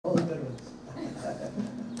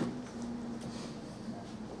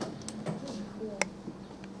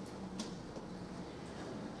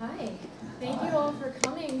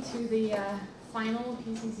to the final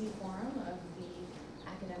PCC forum of the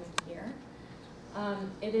academic year.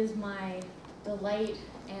 It is my delight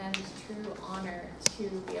and true honor to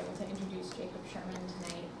be able to introduce Jacob Sherman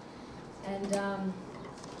tonight. And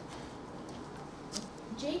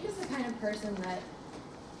Jake is the kind of person that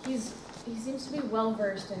he seems to be well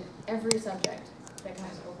versed in every subject that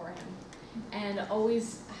comes before him, and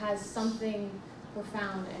always has something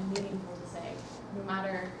profound and meaningful to say, no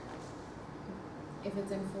matter if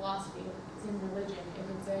it's in philosophy, if it's in religion, if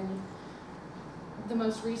it's in the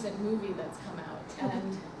most recent movie that's come out.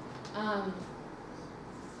 And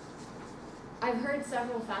I've heard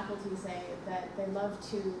several faculty say that they love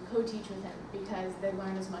to co-teach with him because they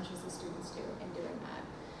learn as much as the students do in doing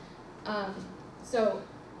that. So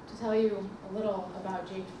to tell you a little about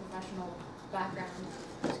Jake's professional background,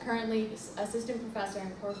 he's currently assistant professor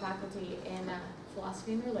and core faculty in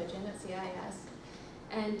philosophy and religion at CIIS.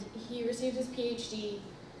 And he received his PhD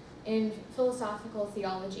in philosophical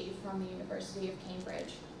theology from the University of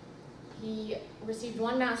Cambridge. He received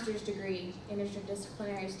one master's degree in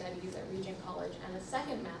interdisciplinary studies at Regent College and a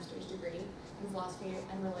second master's degree in philosophy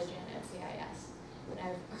and religion at CIIS. And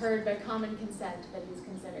I've heard by common consent that he's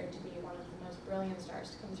considered to be one of the most brilliant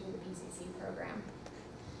stars to come through the PCC program.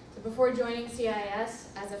 So before joining CIIS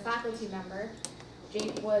as a faculty member,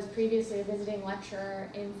 Jake was previously a visiting lecturer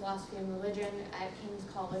in philosophy and religion at King's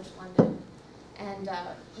College, London. And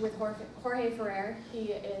with Jorge Ferrer,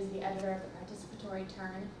 he is the editor of the Participatory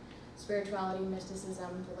Turn, Spirituality,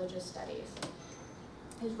 Mysticism, Religious Studies.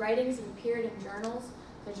 His writings have appeared in journals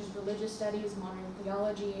such as Religious Studies, Modern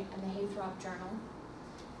Theology, and the Haythrop Journal.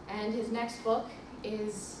 And his next book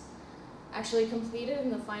is actually completed in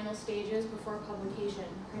the final stages before publication,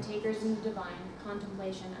 Partakers in the Divine,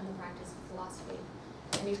 Contemplation, and the Practice of Philosophy.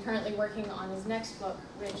 And he's currently working on his next book,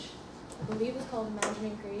 which I believe is called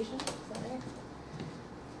Imagining Creation. Is that right?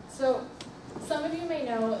 So some of you may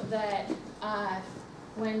know that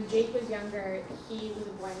when Jake was younger, he was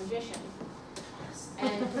a boy magician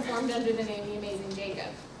and performed under the name The Amazing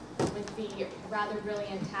Jacob, with the rather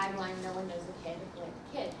brilliant tagline, "No one knows a kid like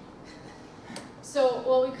a kid." So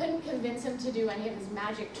while we couldn't convince him to do any of his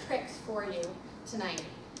magic tricks for you tonight,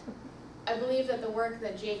 I believe that the work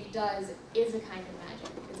that Jake does is a kind of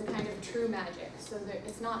magic. It's a kind of true magic. So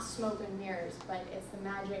it's not smoke and mirrors, but it's the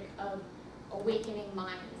magic of awakening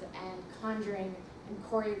minds and conjuring and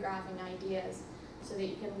choreographing ideas so that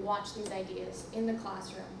you can watch these ideas in the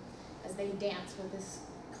classroom as they dance with this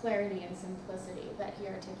clarity and simplicity that he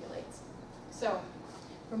articulates. So,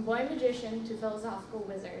 from boy magician to philosophical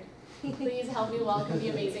wizard, please help me welcome the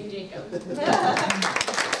amazing Jacob.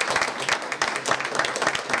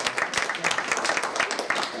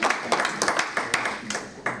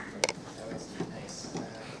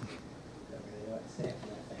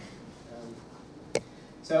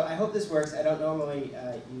 So I hope this works. I don't normally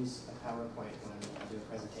use a PowerPoint when I do a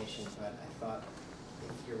presentation, but I thought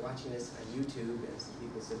if you're watching this on YouTube, as the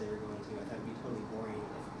people said they were going to, I thought it would be totally boring if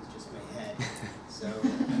it was just my head. So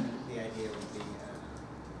the idea would be that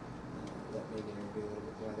maybe there would be a little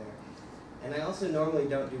bit more there. And I also normally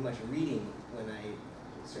don't do much reading when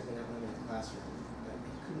certainly not when I'm in the classroom, but I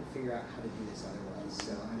couldn't figure out how to do this otherwise.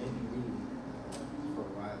 So I may be reading for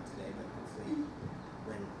a while today, but hopefully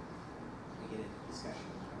when we get into discussion,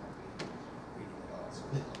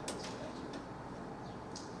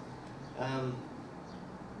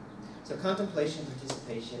 so contemplation,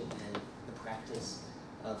 participation, and the practice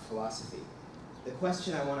of philosophy. The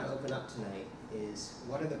question I want to open up tonight is,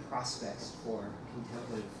 what are the prospects for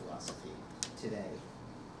contemplative philosophy today?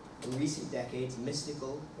 In recent decades,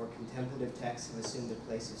 mystical or contemplative texts have assumed a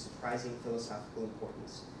place of surprising philosophical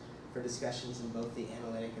importance for discussions in both the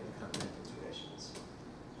analytic and the continental traditions.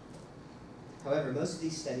 However, most of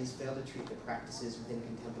these studies fail to treat the practices within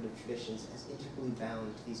contemplative traditions as integrally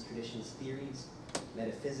bound to these traditions' theories,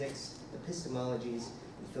 metaphysics, epistemologies,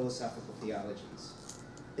 and philosophical theologies.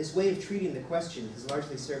 This way of treating the question has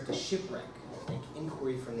largely served to shipwreck, I think,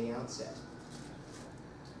 inquiry from the outset.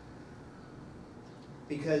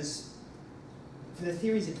 Because for the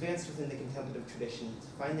theories advanced within the contemplative tradition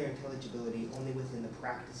find their intelligibility only within the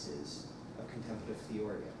practices of contemplative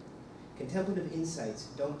theoria. Contemplative insights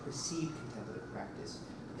don't precede contemplative practice,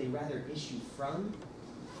 but they rather issue from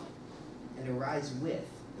and arise with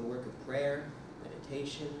the work of prayer,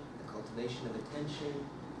 meditation, the cultivation of attention,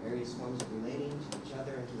 various forms of relating to each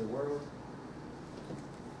other and to the world.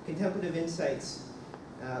 Contemplative insights,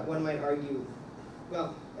 one might argue,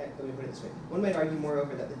 well, let me put it this way. One might argue,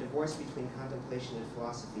 moreover, that the divorce between contemplation and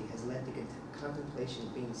philosophy has led to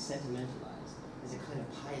contemplation being sentimentalized as a kind of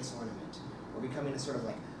pious ornament, or becoming a sort of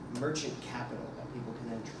like merchant capital that people can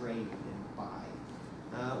then trade and buy.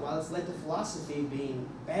 while it's led to philosophy being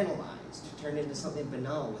banalized, turned into something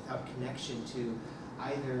banal without connection to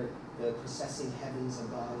either the processing heavens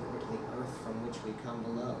above or to the earth from which we come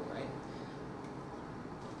below, right?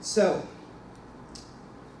 So,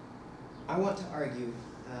 I want to argue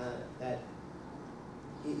that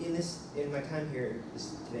in my time here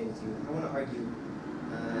today with you, I want to argue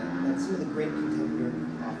that some of the great contemporary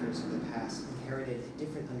authors of the past inherited a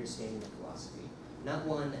different understanding of philosophy. Not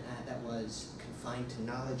one that was confined to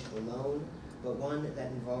knowledge alone, but one that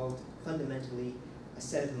involved fundamentally a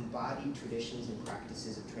set of embodied traditions and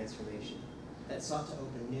practices of transformation that sought to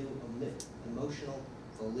open new emotional,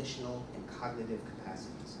 volitional, and cognitive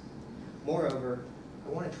capacities. Moreover, I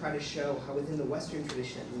want to try to show how within the Western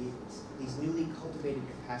tradition at least, these newly cultivated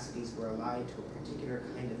capacities were allied to a particular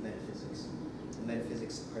kind of metaphysics, the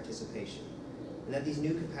metaphysics of participation, and that these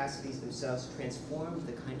new capacities themselves transformed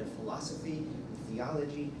the kind of philosophy and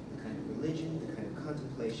theology, the kind of religion, the kind of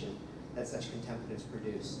contemplation that such contemplatives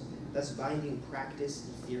produced, thus binding practice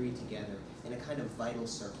and theory together in a kind of vital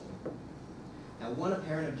circle. Now, one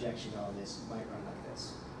apparent objection to all this might run like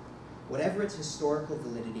this. Whatever its historical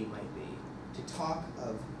validity might be, to talk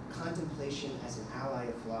of contemplation as an ally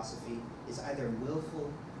of philosophy is either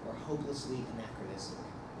willful or hopelessly anachronistic.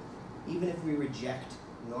 Even if we reject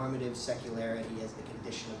normative secularity as the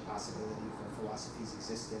condition of possibility for philosophy's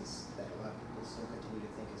existence, that a lot of people still continue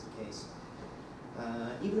to think is the case,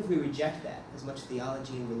 even if we reject that, as much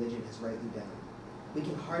theology and religion has rightly done, we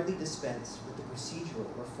can hardly dispense with the procedural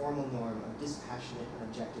or formal norm of dispassionate and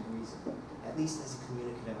objective reason, at least as a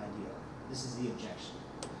communicative ideal. This is the objection.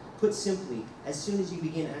 Put simply, as soon as you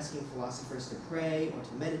begin asking philosophers to pray or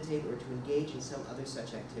to meditate or to engage in some other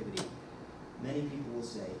such activity, many people will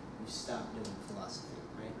say, you've stopped doing philosophy,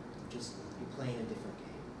 right? You're playing a different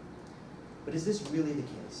game. But is this really the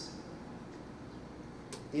case?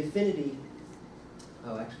 The affinity,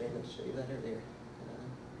 oh, actually, I'm going to show you that earlier.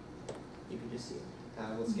 You can just see it.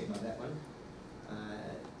 We'll skip on that one.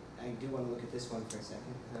 I do want to look at this one for a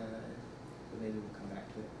second, but maybe we'll come back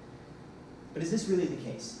to it. But is this really the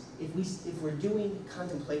case? If we're doing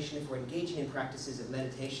contemplation, if we're engaging in practices of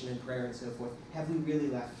meditation and prayer and so forth, have we really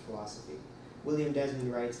left philosophy? William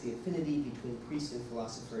Desmond writes, the affinity between priest and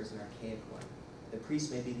philosopher is an archaic one. The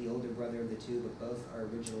priest may be the older brother of the two, but both are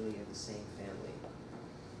originally of the same family.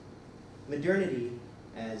 Modernity,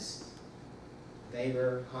 as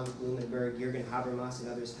Weber, Hans Blumenberg, Jürgen Habermas,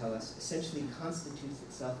 and others tell us, essentially constitutes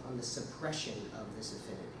itself on the suppression of this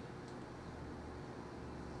affinity.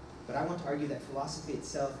 But I want to argue that philosophy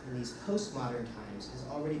itself in these postmodern times has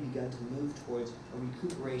already begun to move towards a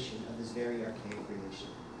recuperation of this very archaic relation.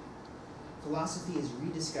 Philosophy is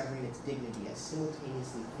rediscovering its dignity as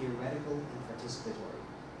simultaneously theoretical and participatory,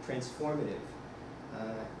 transformative,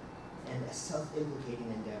 and a self-implicating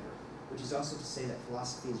endeavor, which is also to say that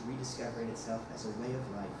philosophy is rediscovering itself as a way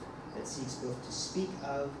of life that seeks both to speak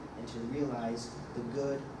of and to realize the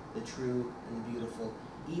good, the true, and the beautiful,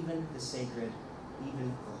 even the sacred,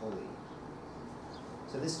 even the holy.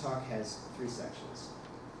 So this talk has 3 sections.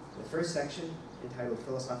 The first section, entitled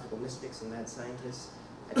Philosophical Mystics and Mad Scientists,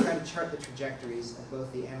 I try to chart the trajectories of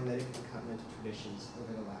both the analytic and continental traditions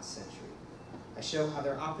over the last century. I show how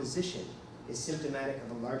their opposition is symptomatic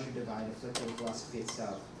of a larger divide afflicting philosophy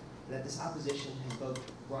itself, and that this opposition has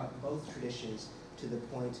brought both traditions to the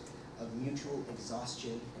point of mutual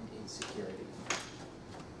exhaustion and insecurity.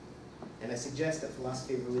 And I suggest that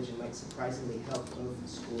philosophy of religion might surprisingly help both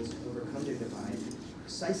schools overcome their divide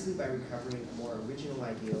precisely by recovering a more original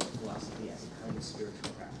ideal of philosophy as a kind of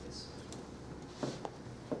spiritual practice.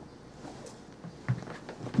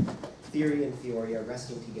 Theory and theoria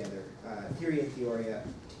resting together, theory and theoria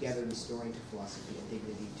together restoring to philosophy a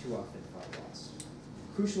dignity too often far lost.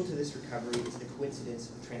 Crucial to this recovery is the coincidence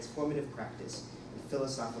of transformative practice and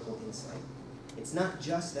philosophical insight. It's not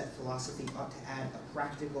just that philosophy ought to add a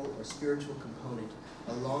practical or spiritual component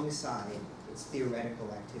alongside its theoretical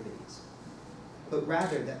activities, but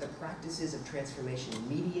rather that the practices of transformation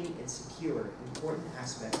mediate and secure important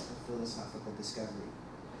aspects of philosophical discovery.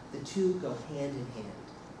 The two go hand in hand.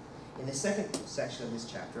 In the second section of this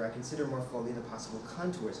chapter, I consider more fully the possible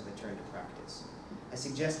contours of a turn to practice. I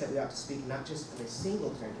suggest that we ought to speak not just of a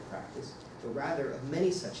single turn to practice, but rather of many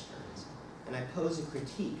such turns, and I pose a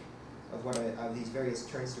critique of these various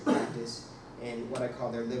turns to practice and what I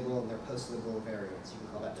call their liberal and their post-liberal variants. You can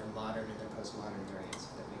call that their modern and their postmodern variants,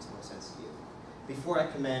 if that makes more sense to you. Before I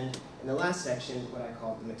commend, in the last section, what I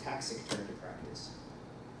call the metaxic turn to practice.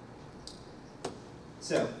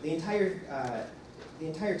 So, the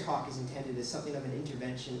entire talk is intended as something of an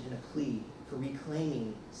intervention and a plea for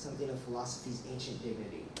reclaiming something of philosophy's ancient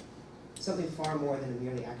dignity. something far more than a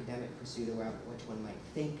merely academic pursuit around which one might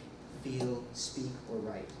think, feel, speak, or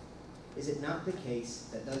write. Is it not the case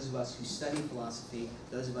that those of us who study philosophy,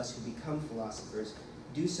 those of us who become philosophers,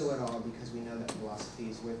 do so at all because we know that philosophy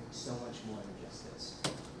is worth so much more than just this?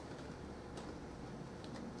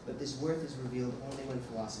 But this worth is revealed only when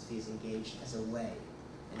philosophy is engaged as a way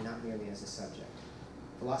and not merely as a subject.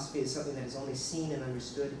 Philosophy is something that is only seen and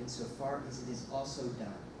understood insofar as it is also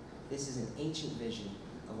done. This is an ancient vision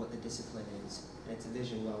of what the discipline is, and it's a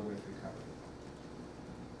vision well worth recovering.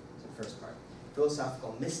 So first part,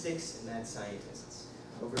 philosophical mystics and mad scientists,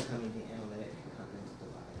 overcoming the analytic continental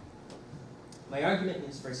divide. My argument in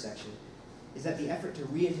this first section is that the effort to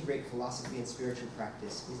reintegrate philosophy and spiritual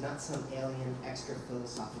practice is not some alien,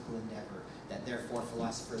 extra-philosophical endeavor that therefore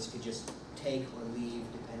philosophers could just take or leave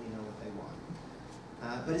depending on what they want.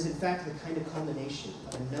 But is in fact the kind of culmination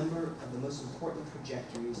of a number of the most important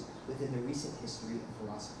trajectories within the recent history of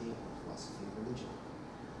philosophy and philosophy of religion.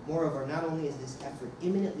 Moreover, not only is this effort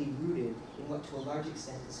imminently rooted in what to a large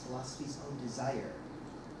extent is philosophy's own desire,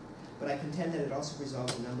 but I contend that it also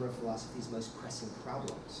resolves a number of philosophy's most pressing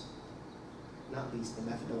problems, not least the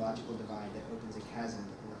methodological divide that opens a chasm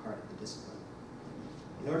in the heart of the discipline.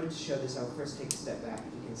 In order to show this, I'll first take a step back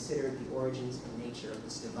and consider the origins and nature of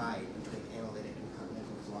this divide between analytic and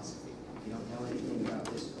continental philosophy. If you don't know anything about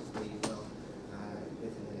this, hopefully you will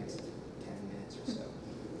within the next 10 minutes or so.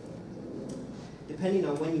 Depending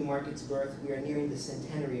on when you mark its birth, we are nearing the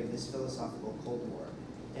centenary of this philosophical Cold War,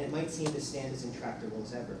 and it might seem to stand as intractable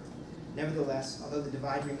as ever. Nevertheless, although the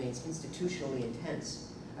divide remains institutionally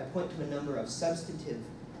intense, I point to a number of substantive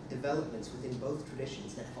developments within both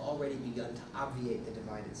traditions that have already begun to obviate the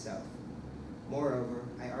divide itself. Moreover,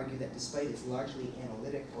 I argue that despite its largely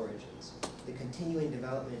analytic origins, the continuing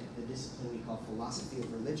development of the discipline we call philosophy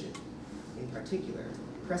of religion, in particular,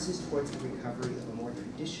 presses towards the recovery of a more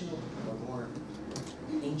traditional or more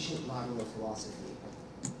ancient model of philosophy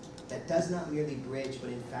that does not merely bridge, but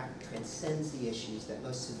in fact transcends the issues that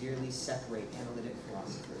most severely separate analytic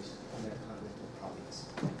philosophers from their continental colleagues.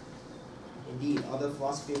 Indeed, although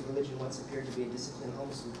philosophy of religion once appeared to be a discipline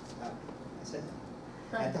almost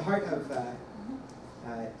at the heart of,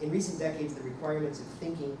 in recent decades, the requirements of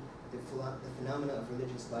thinking the phenomena of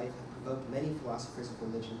religious life have provoked many philosophers of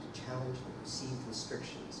religion to challenge the perceived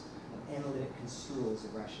restrictions of analytic construals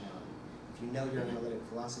of rationality. If you know your analytic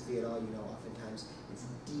philosophy at all, you know oftentimes it's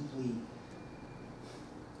deeply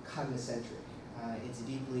cognocentric. It's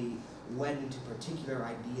deeply wedded to particular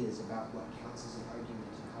ideas about what counts as an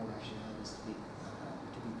argument and how rationality is to be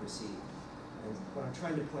perceived. And what I'm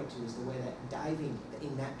trying to point to is the way that diving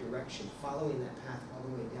in that direction, following that path all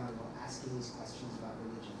the way down while asking these questions about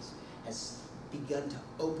religions, has begun to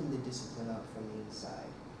open the discipline up from the inside,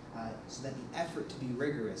 so that the effort to be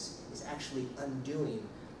rigorous is actually undoing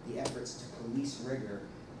the efforts to police rigor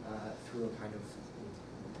through a kind of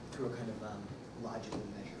logical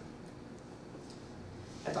measure.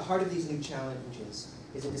 At the heart of these new challenges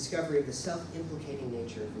is a discovery of the self-implicating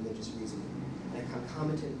nature of religious reasoning and a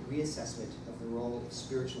concomitant reassessment of the role of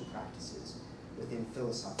spiritual practices within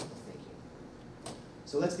philosophical thinking.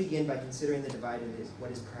 So let's begin by considering the divide in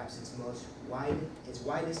what is perhaps its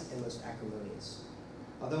widest and most acrimonious.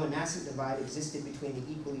 Although a nascent divide existed between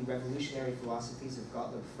the equally revolutionary philosophies of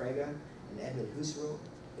Gottlob Frege and Edmund Husserl,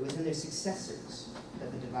 it was in their successors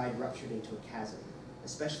that the divide ruptured into a chasm,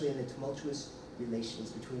 especially in the tumultuous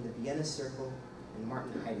relations between the Vienna Circle and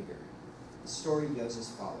Martin Heidegger. The story goes as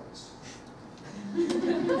follows.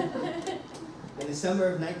 In the summer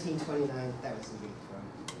of 1929, that was indeed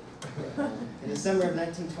from. In the summer of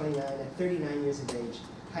 1929, at 39 years of age,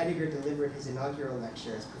 Heidegger delivered his inaugural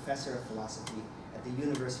lecture as professor of philosophy at the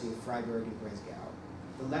University of Freiburg in Breslau.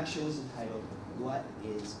 The lecture was entitled, "What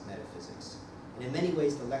is Metaphysics?" And in many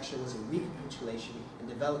ways, the lecture was a recapitulation and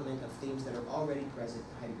development of themes that are already present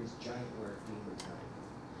in Heidegger's giant work, Being and Time.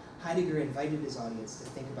 Heidegger invited his audience to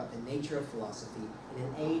think about the nature of philosophy in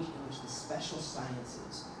an age in which the special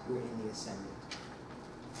sciences were in the ascendant.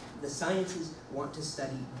 The sciences want to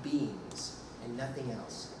study beings and nothing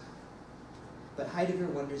else. But Heidegger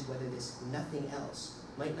wonders whether this nothing else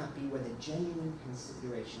might not be where the genuine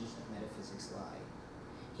considerations of metaphysics lie.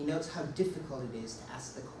 He notes how difficult it is to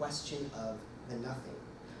ask the question of the nothing,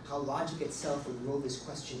 how logic itself would rule this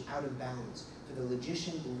question out of bounds, for the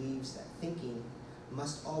logician believes that thinking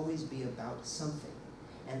must always be about something,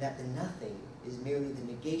 and that the nothing is merely the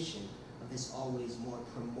negation of this always more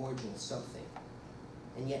primordial something.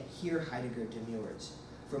 And yet here Heidegger demurs,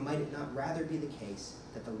 for might it not rather be the case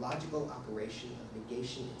that the logical operation of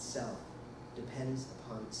negation itself depends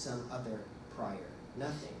upon some other prior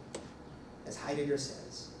nothing? As Heidegger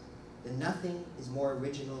says, The nothing is more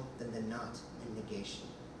original than the not and negation.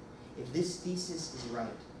 If this thesis is right,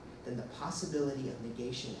 then the possibility of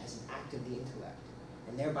negation as an act of the intellect,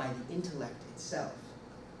 and thereby the intellect itself,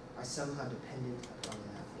 are somehow dependent upon the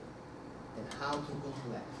nothing. Then how can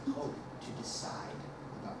intellect hope to decide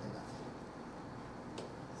about the nothing?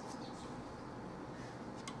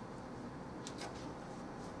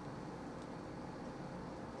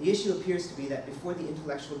 The issue appears to be that before the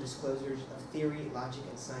intellectual disclosures of theory, logic,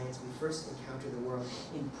 and science, we first encounter the world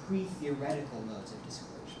in pre-theoretical modes of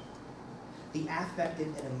disclosure. The affective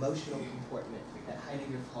and emotional comportment that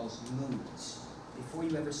Heidegger calls moods. Before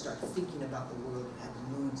you ever start thinking about the world, you have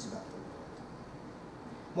moods about the world.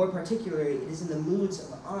 More particularly, it is in the moods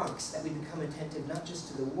of angst that we become attentive not just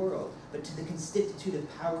to the world, but to the constitutive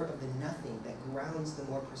power of the nothing that grounds the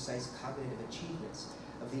more precise cognitive achievements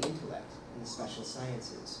of the intellect in the special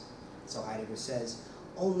sciences. So Heidegger says,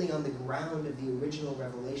 only on the ground of the original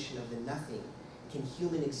revelation of the nothing can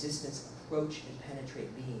human existence approach and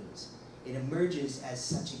penetrate beings. It emerges as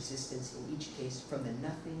such existence in each case from the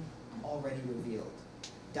nothing already revealed.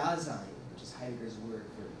 Dasein, which is Heidegger's word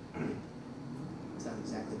for, it's not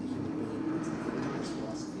exactly the human being, but it's the thing of his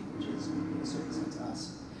philosophy, which is, in a certain sense,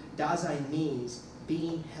 us. Dasein means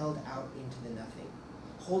being held out into the nothing,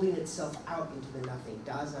 holding itself out into the nothing.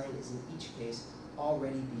 Dasein is in each case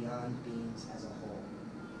already beyond beings as a whole.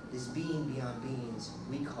 This being beyond beings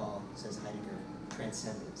we call, says Heidegger,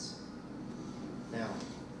 transcendence. Now,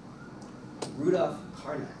 Rudolf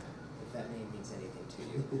Carnap, if that name means anything to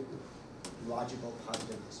you, logical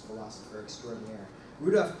positivist philosopher extraordinaire.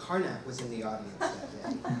 Rudolf Carnap was in the audience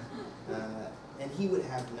that day, and he would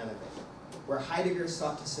have none of it. Where Heidegger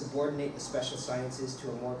sought to subordinate the special sciences to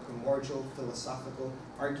a more primordial, philosophical,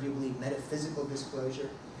 arguably metaphysical disclosure,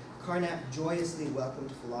 Carnap joyously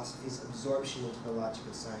welcomed philosophy's absorption into the logic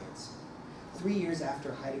of science. 3 years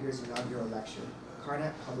after Heidegger's inaugural lecture,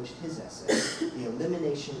 Carnap published his essay, The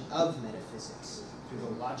Elimination of Metaphysics Through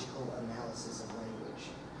the Logical Analysis of Language,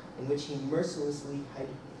 in which he mercilessly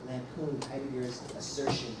lampooned Heidegger's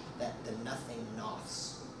assertion that the nothing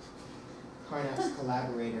noths. Carnap's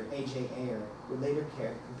collaborator, A.J. Ayer, would later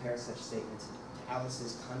compare such statements to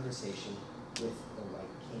Alice's conversation with the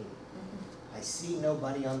White King. I see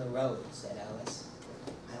nobody on the road, said Alice.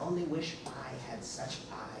 I only wish I had such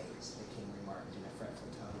eyes, the king remarked in a fretful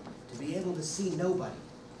tone, to be able to see nobody,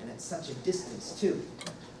 and at such a distance, too.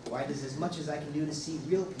 Why, does as much as I can do to see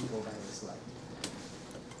real people by this light.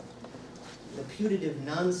 The putative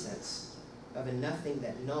nonsense of a nothing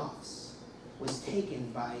that noths was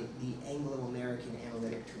taken by the Anglo-American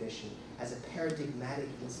analytic tradition as a paradigmatic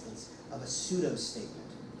instance of a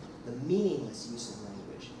pseudo-statement, the meaningless use of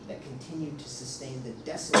language that continued to sustain the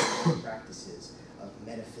desultory practices of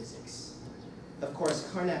metaphysics. Of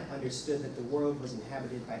course, Carnap understood that the world was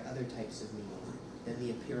inhabited by other types of meaning than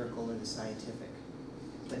the empirical and the scientific.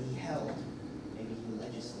 But he held, maybe he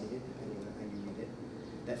legislated, depending on how you read it,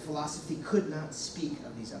 that philosophy could not speak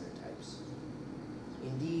of these other types.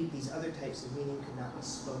 Indeed, these other types of meaning could not be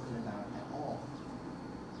spoken about at all.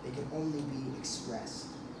 They could only be expressed.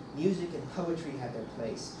 Music and poetry had their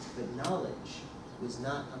place, but knowledge was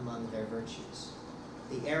not among their virtues.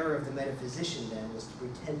 The error of the metaphysician, then, was to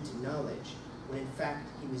pretend to knowledge, when in fact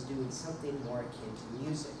he was doing something more akin to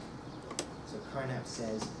music. So Carnap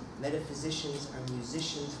says, metaphysicians are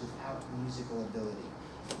musicians without musical ability.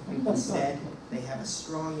 Instead, they have a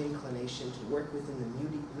strong inclination to work within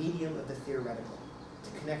the medium of the theoretical,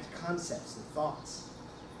 to connect concepts and thoughts.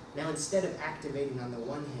 Now, instead of activating on the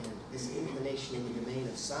one hand this inclination in the domain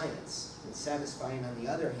of science, and satisfying on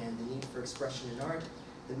the other hand the need for expression in art,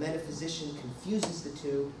 the metaphysician confuses the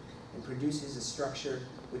two and produces a structure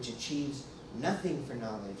which achieves nothing for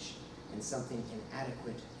knowledge and something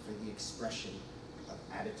inadequate for the expression of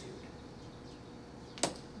attitude.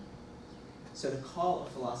 So to call a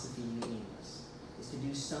philosophy meaningless is to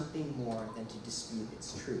do something more than to dispute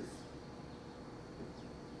its truth.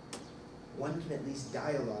 One can at least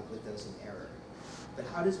dialogue with those in error, but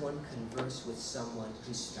how does one converse with someone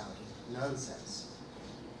who's spouting nonsense?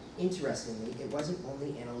 Interestingly, it wasn't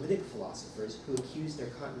only analytic philosophers who accused their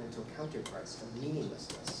continental counterparts of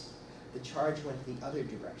meaninglessness. The charge went the other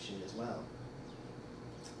direction as well.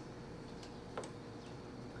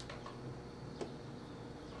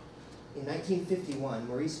 In 1951,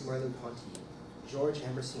 Maurice Merleau-Ponty, Georges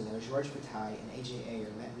Ambrosino, Georges Bataille, and A.J. Ayer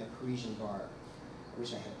met in a Parisian bar. I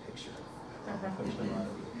wish I had a picture of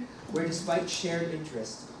where despite shared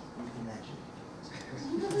interest, you can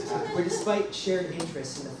imagine, where despite shared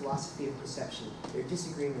interest in the philosophy of perception, their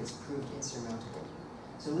disagreements proved insurmountable.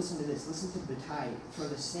 So listen to this, listen to Bataille throw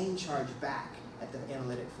the same charge back at the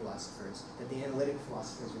analytic philosophers that the analytic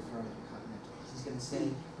philosophers were thrown at the continentalists. He's going to say,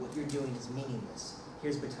 what you're doing is meaningless.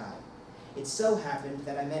 Here's Bataille. It so happened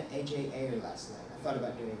that I met A.J. Ayer last night. I thought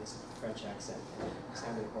about doing this with a French accent. It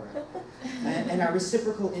sounded horrible. And our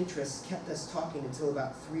reciprocal interests kept us talking until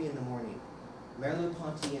about 3 in the morning.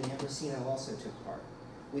 Merleau-Ponty and Ambrosino also took part.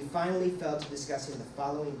 We finally fell to discussing the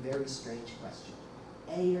following very strange question.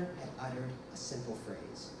 Ayer had uttered a simple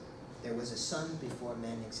phrase. There was a sun before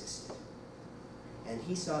man existed. And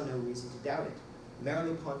he saw no reason to doubt it.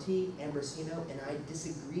 Merleau-Ponty, Ambrosino, and I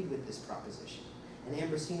disagreed with this proposition. And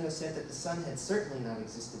Ambrosino said that the sun had certainly not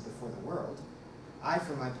existed before the world. I,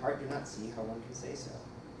 for my part, do not see how one can say so.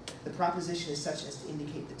 The proposition is such as to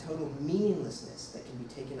indicate the total meaninglessness that can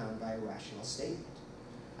be taken on by a rational statement.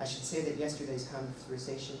 I should say that yesterday's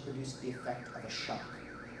conversation produced the effect of a shock.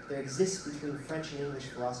 There exists between French and English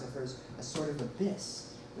philosophers a sort of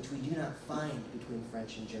abyss which we do not find between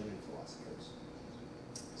French and German philosophers.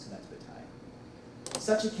 So that's Bataille.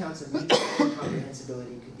 Such accounts of mutual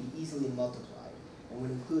incomprehensibility could be easily multiplied and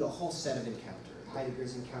would include a whole set of encounters.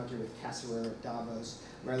 Heidegger's encounter with Cassirer at Davos,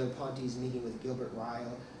 Merleau-Ponty's meeting with Gilbert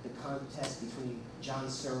Ryle, the contest between John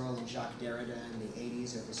Searle and Jacques Derrida in the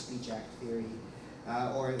 80s over speech act theory,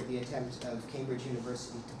 or the attempt of Cambridge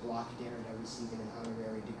University to block Derrida receiving an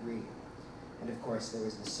honorary degree. And of course, there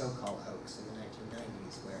was the so-called hoax in the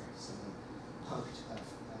 1990s where someone punked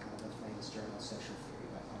the famous journal Social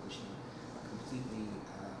Theory by publishing a completely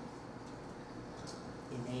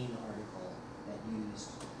inane article that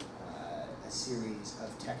used a series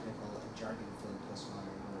of technical and jargon-filled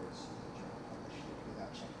postmodern words in the journal published it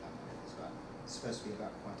without checking out what it was about. It's supposed to be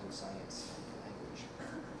about quantum science and language.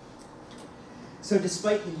 So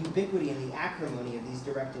despite the ubiquity and the acrimony of these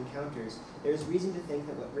direct encounters, there's reason to think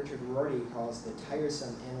that what Richard Rorty calls the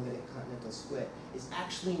tiresome analytic continental split is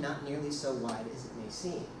actually not nearly so wide as it may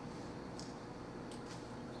seem.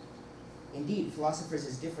 Indeed, philosophers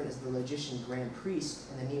as different as the logician Graham Priest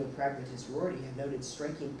and the neo-pragmatist Rorty have noted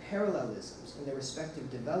striking parallelisms in their respective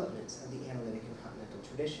developments of the analytic and continental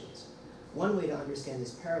traditions. One way to understand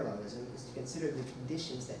this parallelism is to consider the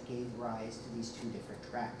conditions that gave rise to these two different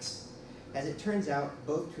tracks. As it turns out,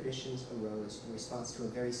 both traditions arose in response to a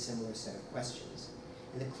very similar set of questions.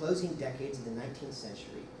 In the closing decades of the 19th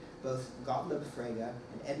century, both Gottlob Frege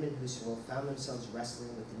and Edmund Husserl found themselves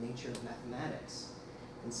wrestling with the nature of mathematics,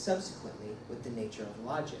 and subsequently with the nature of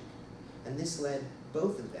logic. And this led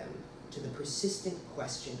both of them to the persistent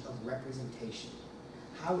question of representation.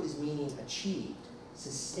 How is meaning achieved,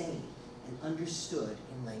 sustained, and understood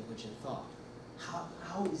in language and thought?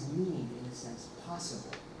 How is meaning, in a sense,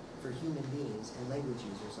 possible for human beings and language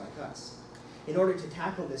users like us? In order to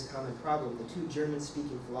tackle this common problem, the two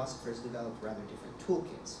German-speaking philosophers developed rather different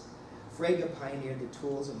toolkits. Frege pioneered the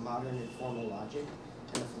tools of modern and formal logic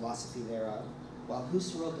and the philosophy thereof, while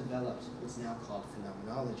Husserl developed what's now called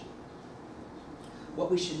phenomenology.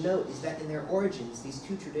 What we should note is that in their origins, these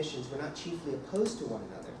two traditions were not chiefly opposed to one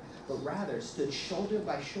another, but rather stood shoulder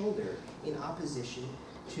by shoulder in opposition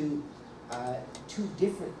to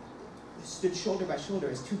stood shoulder by shoulder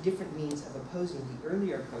as two different means of opposing the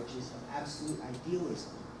earlier approaches of absolute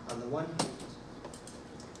idealism on the one hand,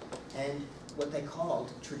 and what they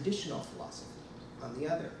called traditional philosophy on the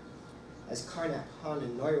other. As Carnap, Hahn,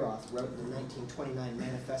 and Neurath wrote in the 1929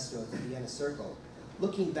 Manifesto of the Vienna Circle,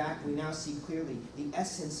 looking back, we now see clearly the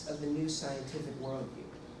essence of the new scientific worldview.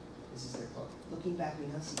 This is their quote. Looking back, we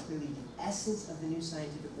now see clearly the essence of the new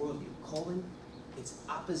scientific worldview, its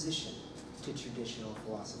opposition to traditional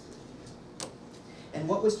philosophy. And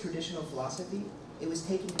what was traditional philosophy? It was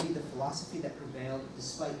taken to be the philosophy that prevailed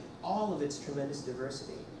despite all of its tremendous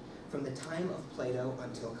diversity, from the time of Plato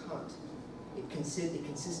until Kant. It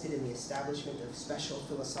consisted in the establishment of special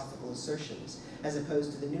philosophical assertions, as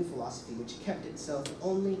opposed to the new philosophy, which kept itself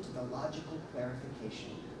only to the logical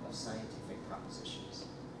clarification of scientific propositions.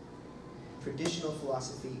 Traditional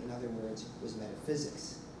philosophy, in other words, was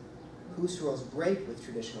metaphysics. Husserl's break with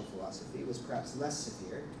traditional philosophy was perhaps less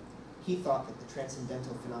severe. He thought that the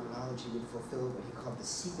transcendental phenomenology would fulfill what he called the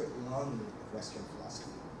secret longing of Western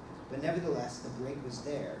philosophy. But nevertheless, the break was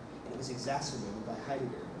there, and it was exacerbated by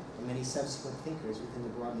Heidegger and many subsequent thinkers within the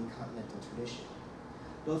broadly continental tradition.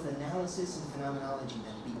 Both analysis and phenomenology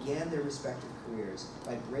then began their respective careers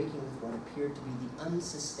by breaking with what appeared to be the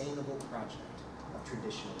unsustainable project of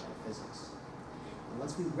traditional metaphysics. And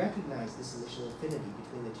once we recognize this initial affinity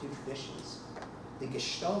between the two traditions, the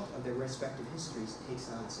gestalt of their respective histories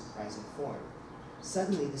takes on surprising form.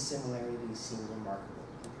 Suddenly, the similarities seem remarkable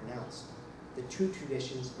and pronounced. The two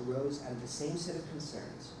traditions arose out of the same set of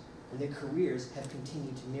concerns, and their careers have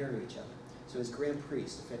continued to mirror each other. So as Graham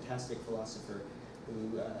Priest, a fantastic philosopher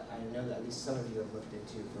who I know that at least some of you have looked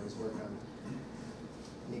into for his work on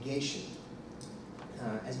negation.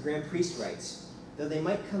 As Graham Priest writes, though they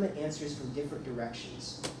might come at answers from different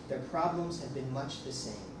directions, their problems have been much the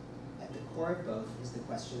same. At the core of both is the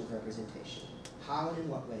question of representation. How and in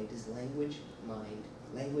what way does language/mind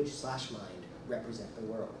represent the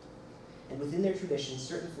world? And within their tradition,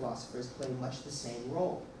 certain philosophers play much the same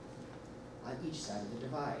role on each side of the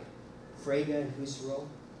divide. Frege and Husserl,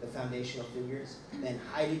 the foundational figures, then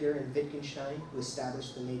Heidegger and Wittgenstein, who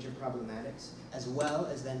established the major problematics, as well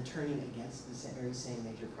as then turning against the very same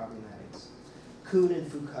major problematics. Kuhn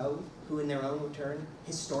and Foucault, who in their own turn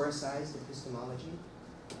historicized epistemology.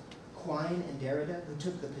 Quine and Derrida, who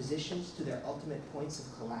took the positions to their ultimate points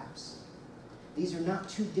of collapse. These are not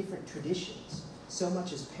two different traditions, so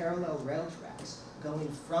much as parallel rail tracks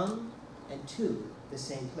going from and to the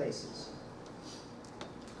same places.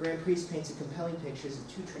 Graham Priest paints a compelling picture of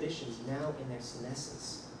two traditions now in their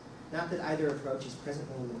senescence. Not that either approach is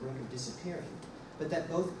presently on the brink of disappearing, but that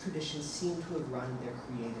both traditions seem to have run their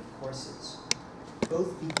creative courses.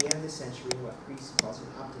 Both began the century in what Priest calls an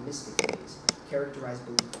optimistic phase, characterized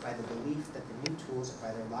by the belief that the new tools of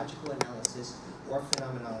either logical analysis or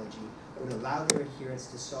phenomenology would allow their adherents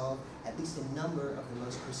to solve at least a number of the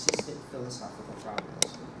most persistent philosophical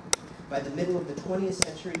problems. By the middle of the 20th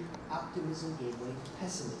century, optimism gave way to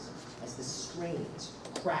pessimism as the strains,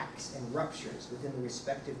 cracks, and ruptures within the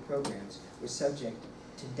respective programs were subject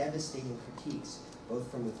to devastating critiques, both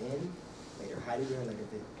from within, later Heidegger and later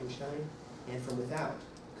Wittgenstein, and from without,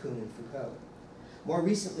 Kuhn and Foucault. More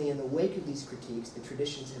recently, in the wake of these critiques, the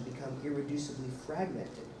traditions have become irreducibly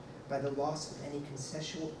fragmented by the loss of any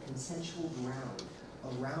consensual ground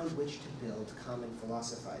around which to build common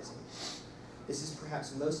philosophizing. This is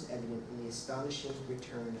perhaps most evident in the astonishing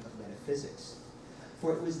return of metaphysics.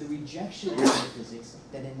 For it was the rejection of metaphysics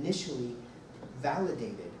that initially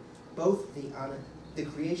validated both the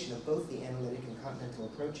creation of both the analytic and continental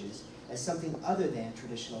approaches as something other than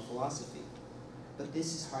traditional philosophy. But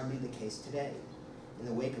this is hardly the case today. In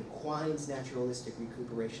the wake of Quine's naturalistic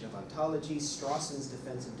recuperation of ontology, Strawson's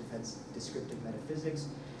defense of descriptive metaphysics,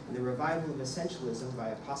 and the revival of essentialism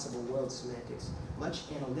via possible world semantics, much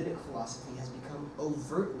analytic philosophy has become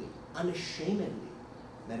overtly, unashamedly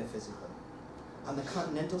metaphysical. On the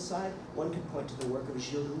continental side, one can point to the work of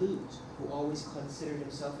Gilles Deleuze, who always considered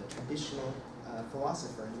himself a traditional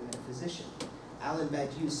philosopher and a metaphysician. Alain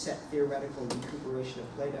Badiou's set theoretical recuperation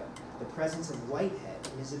of Plato, the presence of Whitehead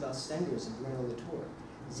and Isabel Stenger's and Bruno Latour,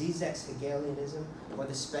 Zizek's Hegelianism, or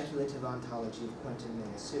the speculative ontology of Quentin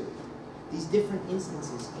Meillassoux. These different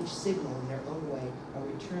instances each signal in their own way a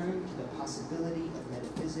return to the possibility of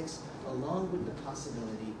metaphysics, along with the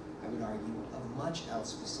possibility, I would argue, of much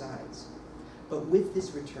else besides. But with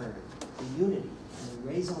this return, the unity and the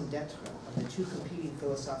raison d'etre of the two competing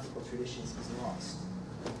philosophical traditions is lost.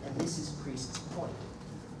 And this is Priest's point.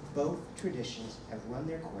 Both traditions have run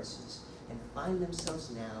their courses and find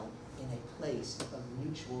themselves now in a place of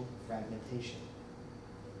mutual fragmentation.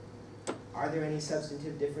 Are there any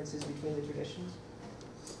substantive differences between the traditions?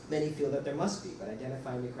 Many feel that there must be, but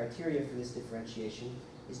identifying the criteria for this differentiation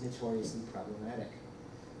is notoriously problematic.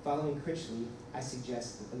 Following Critchley, I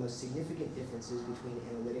suggest that the most significant differences between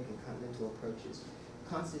analytic and continental approaches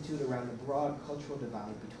constitute around the broad cultural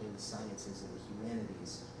divide between the sciences and the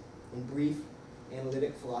humanities. In brief,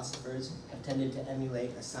 analytic philosophers have tended to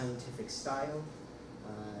emulate a scientific style,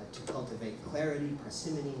 to cultivate clarity,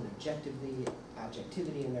 parsimony, and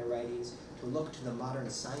objectivity in their writings, to look to the modern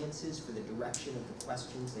sciences for the direction of the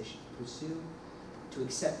questions they should pursue, to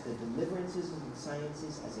accept the deliverances of the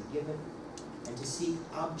sciences as a given, and to seek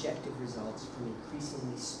objective results from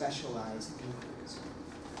increasingly specialized inquiries.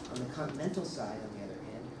 On the continental side, on the other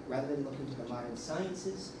hand, rather than looking to the modern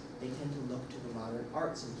sciences, they tend to look to the modern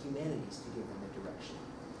arts and humanities to give them a direction.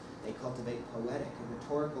 They cultivate poetic and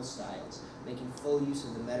rhetorical styles, making full use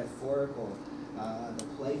of the metaphorical, the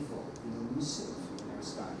playful, the elusive in their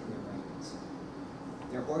style, in their writings.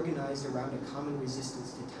 They're organized around a common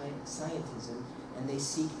resistance to scientism, and they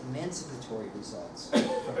seek emancipatory results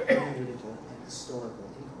from analytical and historical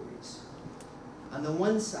inquiries. On the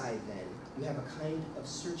one side, then, you have a kind of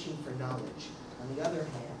searching for knowledge. On the other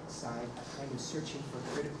side, a kind of searching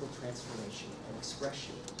for critical transformation and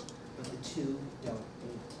expression. But the two don't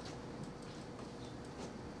meet.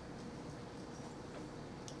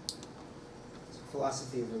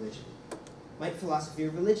 Philosophy of religion. Might philosophy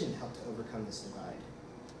of religion help to overcome this divide?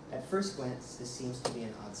 At first glance, this seems to be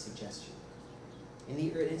an odd suggestion. In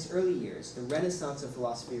its early years, the renaissance of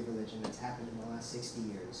philosophy of religion that's happened in the last 60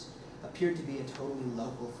 years appeared to be a totally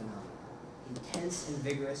local phenomenon. Intense and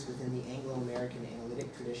vigorous within the Anglo-American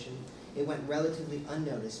analytic tradition, it went relatively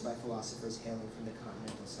unnoticed by philosophers hailing from the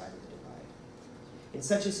continental side of the divide. In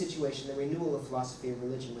such a situation, the renewal of philosophy of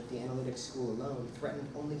religion with the analytic school alone threatened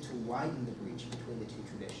only to widen the breach between the two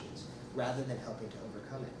traditions, rather than helping to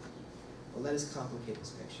overcome it. Well, let us complicate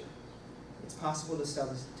this picture. It's possible to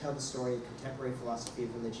tell the story of contemporary philosophy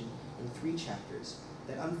of religion in 3 chapters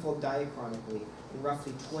that unfold diachronically in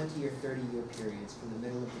roughly 20 or 30-year periods from the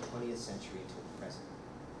middle of the 20th century until the present.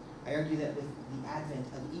 I argue that with the advent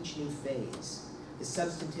of each new phase, the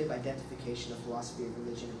substantive identification of philosophy of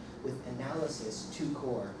religion with analysis to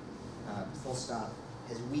core, full stop,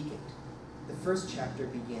 has weakened. The first chapter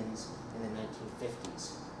begins in the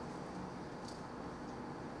 1950s.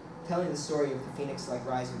 Telling the story of the phoenix-like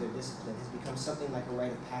rise of their discipline has become something like a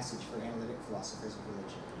rite of passage for analytic philosophers of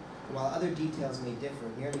religion. And while other details may differ,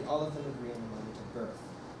 nearly all of them agree on the moment of birth.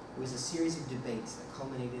 It was a series of debates that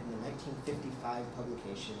culminated in the 1955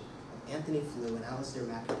 publication of Anthony Flew and Alasdair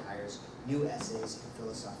MacIntyre's New Essays in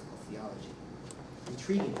Philosophical Theology.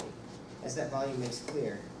 Intriguingly, as that volume makes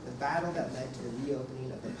clear, the battle that led to the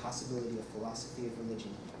reopening of the possibility of philosophy of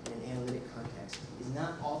religion in an analytic context is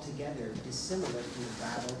not altogether dissimilar from the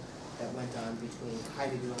battle that went on between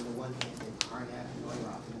Heidegger on the one hand and Carnap and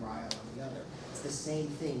Neurath and Ryle on the other. It's the same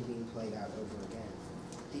thing being played out over again.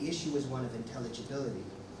 The issue was one of intelligibility,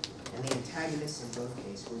 and the antagonists in both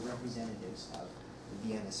cases were representatives of the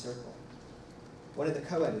Vienna Circle. One of the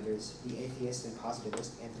co-editors, the atheist and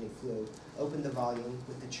positivist Anthony Flew, opened the volume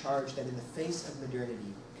with the charge that in the face of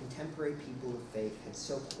modernity, contemporary people of faith had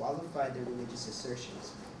so qualified their religious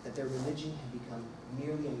assertions that their religion had become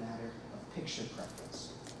merely a matter of picture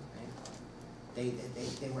preference. Right?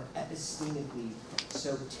 They were epistemically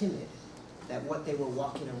so timid that what they were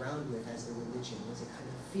walking around with as their religion was a kind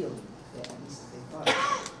of feeling, at least they thought,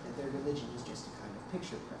 that their religion was just a kind of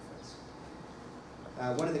picture preference.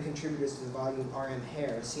 One of the contributors to the volume, R.M.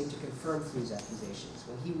 Hare, seemed to confirm Flew's accusations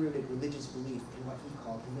when he rooted religious belief in what he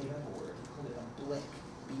called, he made up a word, he called it a blick,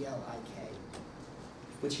 B-L-I-K,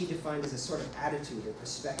 which he defined as a sort of attitude or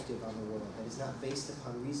perspective on the world that is not based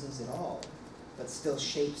upon reasons at all, but still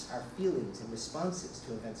shapes our feelings and responses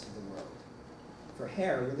to events of the world. For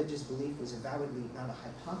Hare, religious belief was avowedly not a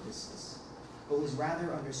hypothesis, but was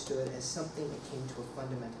rather understood as something that came to a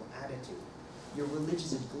fundamental attitude. Your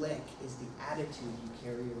religious blick is the attitude you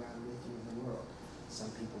carry around with you in the world. Some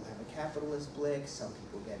people have a capitalist blick, some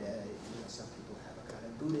people get some people have a kind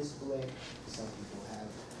of Buddhist blick, some people have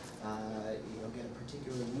get a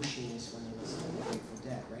particular whooshiness when they listen to the Grateful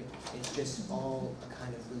Dead, right? It's just all a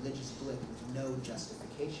kind of religious blick with no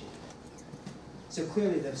justification. So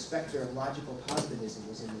clearly the specter of logical positivism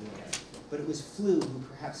was in the air, but it was Flew who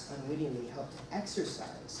perhaps unwittingly helped to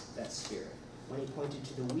exercise that spirit when he pointed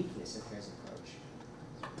to the weakness of Hare's approach.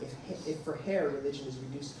 If for Hare religion is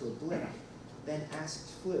reduced to a blick, then asked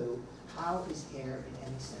Flew, how is Hare in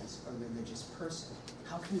any sense a religious person?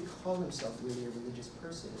 How can he call himself really a religious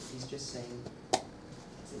person if he's just saying,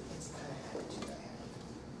 it's the kind of attitude I have?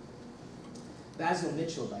 Basil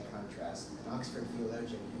Mitchell, by contrast, an Oxford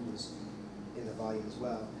theologian who was in the volume as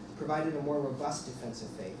well, provided a more robust defense of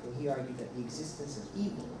faith when he argued that the existence of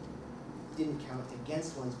evil didn't count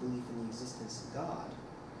against one's belief in the existence of God,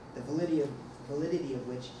 the validity of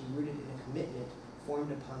which he rooted in a commitment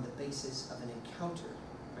formed upon the basis of an encounter,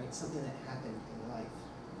 right? Something that happened in life.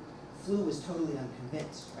 Flew was totally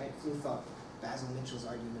unconvinced, right? Flew thought Basil Mitchell's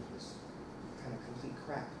argument was kind of complete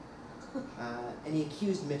crap. And he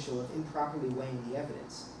accused Mitchell of improperly weighing the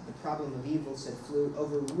evidence. The problem of evil, said Flew,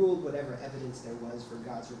 overruled whatever evidence there was for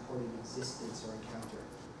God's reported existence or encounter.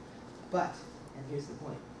 But, and here's the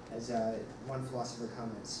point, as one philosopher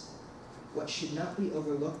comments, what should not be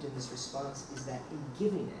overlooked in this response is that in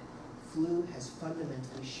giving it, Flew has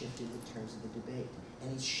fundamentally shifted the terms of the debate,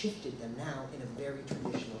 and he's shifted them now in a very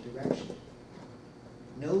traditional direction.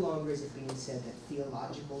 No longer is it being said that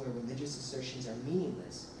theological or religious assertions are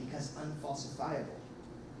meaningless because unfalsifiable.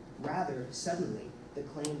 Rather, suddenly, the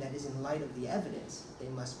claim that is in light of the evidence, they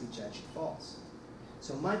must be judged false.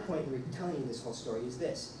 So my point in telling you this whole story is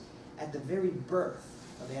this. At the very birth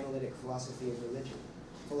of analytic philosophy of religion,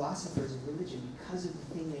 philosophers of religion, because of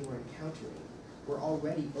the thing they were encountering, were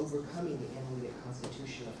already overcoming the analytic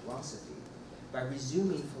constitution of philosophy by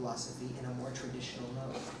resuming philosophy in a more traditional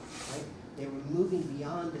mode, right? They were moving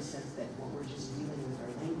beyond the sense that what we're just dealing with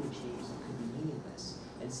are language games that could be meaningless,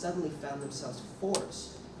 and suddenly found themselves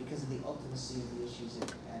forced, because of the ultimacy of the issues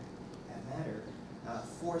that matter,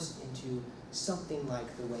 forced into something like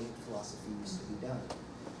the way philosophy used to be done.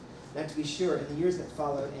 Now, to be sure, in the years that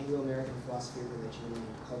followed, Anglo-American philosophy of religion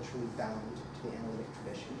remained culturally bound to the analytic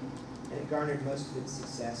tradition, and it garnered most of its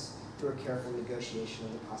success through a careful negotiation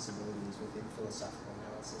of the possibilities within philosophical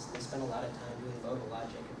analysis. They spent a lot of time doing modal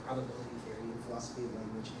logic and probability theory and philosophy of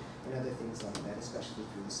language and other things like that, especially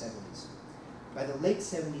through the 70s. By the late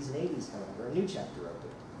 70s and 80s, however, a new chapter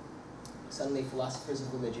opened. Suddenly, philosophers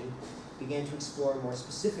of religion began to explore more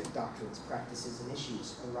specific doctrines, practices, and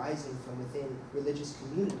issues arising from within religious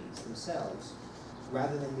communities themselves,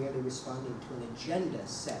 rather than merely responding to an agenda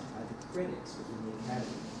set by the critics within the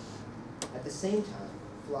academy. At the same time,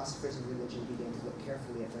 philosophers of religion began to look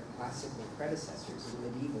carefully at their classical predecessors in the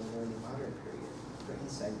medieval and early modern period for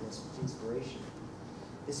insight and inspiration.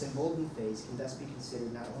 This emboldened phase can thus be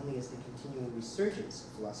considered not only as the continuing resurgence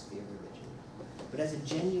of philosophy of religion, but as a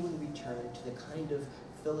genuine return to the kind of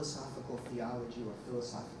philosophical theology or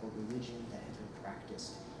philosophical religion that had been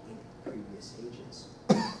practiced in previous ages.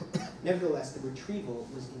 Nevertheless, the retrieval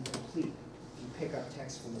was incomplete. If you pick up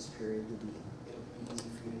text from this period, it'll be easy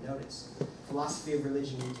for you to notice. Philosophy of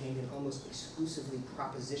religion retained an almost exclusively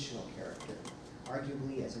propositional character,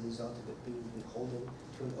 arguably as a result of it being beholden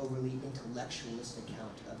to an overly intellectualist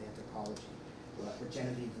account of anthropology, what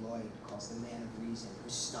Genevieve Lloyd calls the man of reason, who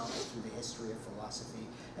stomps through the history of philosophy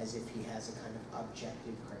as if he has a kind of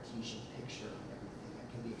objective Cartesian picture of everything that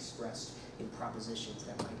can be expressed in propositions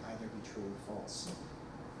that might either be true or false.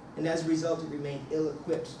 And as a result, it remained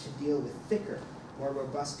ill-equipped to deal with thicker, more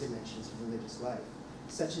robust dimensions of religious life,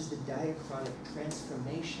 such as the diachronic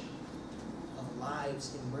transformation of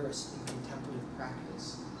lives immersed in contemplative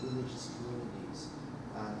practice, religious communities,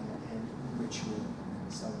 and ritual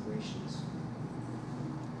celebrations.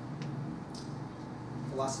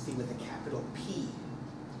 Philosophy with a capital P.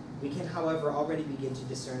 We can, however, already begin to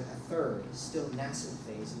discern a third, still nascent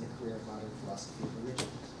phase in the career of modern philosophy of religion.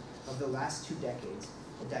 Of the last 2 decades,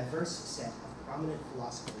 a diverse set of prominent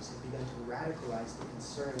philosophers have begun to radicalize the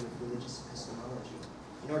concern with religious epistemology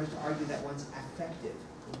in order to argue that one's affective,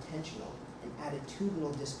 intentional, and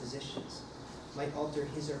attitudinal dispositions might alter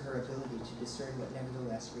his or her ability to discern what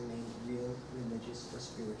nevertheless remain real religious or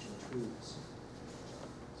spiritual truths.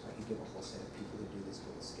 So I could give a whole set of people who do this,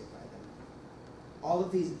 but we'll skip by them.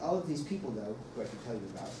 All of these people, though, who I could tell you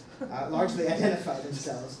about, largely identify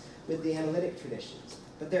themselves with the analytic traditions,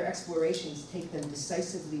 but their explorations take them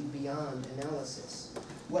decisively beyond analysis.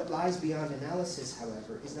 What lies beyond analysis,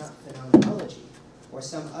 however, is not phenomenology or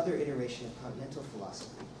some other iteration of continental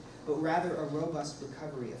philosophy, but rather a robust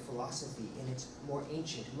recovery of philosophy in its more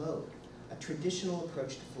ancient mode, a traditional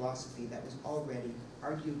approach to philosophy that was already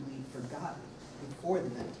arguably forgotten before the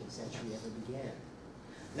 19th century ever began.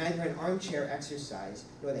 Neither an armchair exercise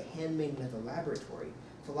nor the handmaiden of the laboratory,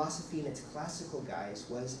 philosophy in its classical guise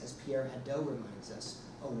was, as Pierre Hadot reminds us,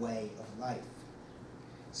 a way of life.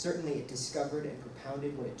 Certainly it discovered and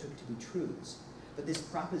propounded what it took to be truths, but this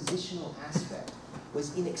propositional aspect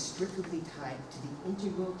was inextricably tied to the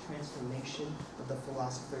integral transformation of the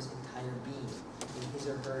philosopher's entire being in his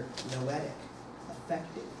or her noetic,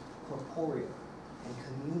 affective, corporeal, and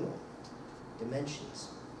communal dimensions.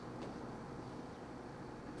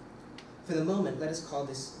 For the moment, let us call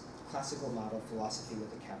this classical model philosophy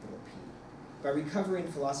with a capital P. By recovering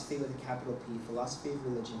philosophy with a capital P, philosophy of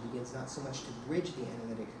religion begins not so much to bridge the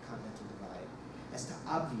analytic continental divide as to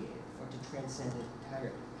obviate it or to transcend it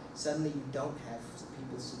entirely. Suddenly you don't have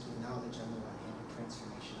people seeking knowledge on the one hand and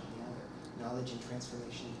transformation on the other. Knowledge and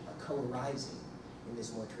transformation are co-arising in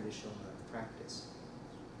this more traditional mode of practice.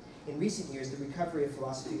 In recent years, the recovery of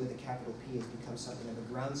philosophy with a capital P has become something of a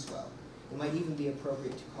groundswell. It might even be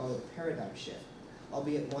appropriate to call it a paradigm shift,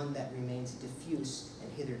 albeit one that remains diffuse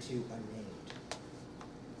and hitherto unnamed.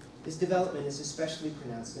 This development is especially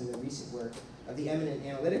pronounced in the recent work of the eminent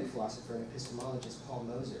analytic philosopher and epistemologist Paul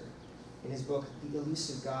Moser. In his book, The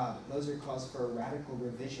Elusive God, Moser calls for a radical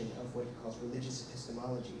revision of what he calls religious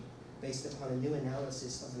epistemology, based upon a new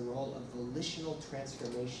analysis of the role of volitional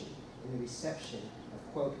transformation in the reception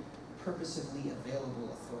of, quote, purposively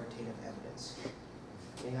available authoritative evidence.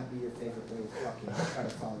 May not be your favorite way of talking, I'll try to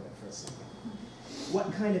follow it for a second.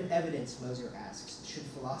 What kind of evidence, Moser asks, should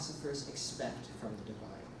philosophers expect from the divine?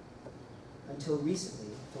 Until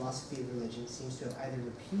recently, philosophy of religion seems to have either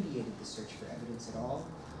repudiated the search for evidence at all,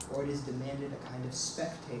 or it has demanded a kind of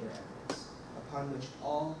spectator evidence, upon which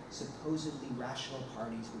all supposedly rational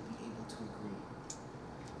parties would be able to agree.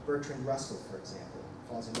 Bertrand Russell, for example,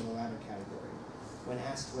 falls into the latter category. When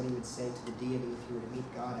asked what he would say to the deity if he were to meet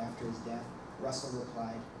God after his death, Russell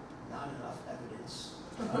replied, "Not enough evidence.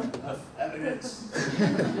 Not enough evidence."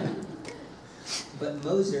 But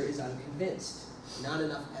Moser is unconvinced. Not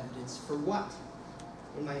enough evidence for what?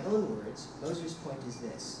 In my own words, Moser's point is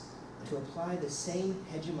this: to apply the same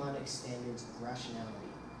hegemonic standards of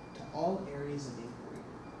rationality to all areas of inquiry,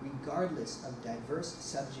 regardless of diverse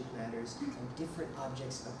subject matters and different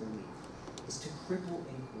objects of belief. is to cripple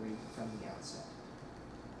inquiry from the outset.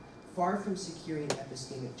 Far from securing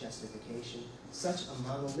epistemic justification, such a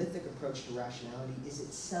monolithic approach to rationality is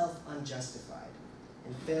itself unjustified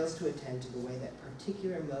and fails to attend to the way that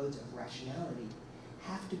particular modes of rationality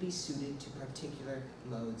have to be suited to particular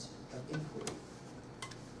modes of inquiry.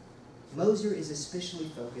 Moser is especially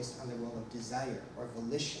focused on the role of desire or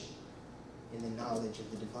volition in the knowledge of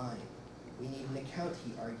the divine. We need an account,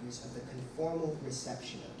 he argues, of the conformal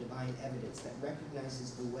reception of divine evidence that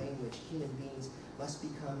recognizes the way in which human beings must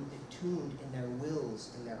become attuned in their wills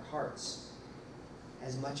and their hearts,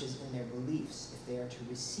 as much as in their beliefs, if they are to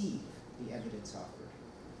receive the evidence offered.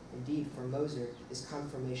 Indeed, for Moser, this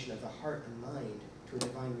confirmation of the heart and mind to a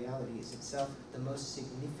divine reality is itself the most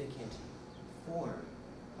significant form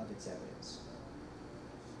of its evidence.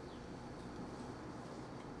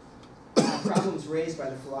 The problems raised by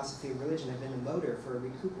the philosophy of religion have been a motor for a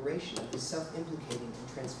recuperation of the self-implicating and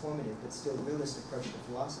transformative but still realist approach to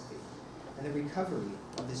philosophy. And the recovery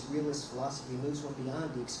of this realist philosophy moves one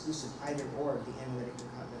beyond the exclusive either-or of the analytic and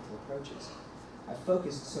continental approaches. I've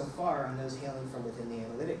focused so far on those hailing from within the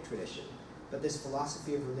analytic tradition, but this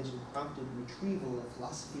philosophy of religion prompted retrieval of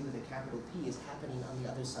philosophy with a capital P is happening on the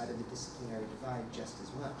other side of the disciplinary divide just as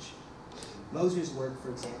much. Moser's work, for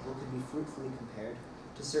example, could be fruitfully compared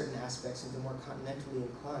to certain aspects of the more continentally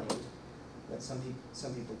inclined, what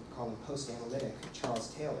some people call him post-analytic,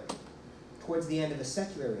 Charles Taylor. Towards the end of a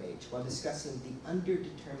secular age, while discussing the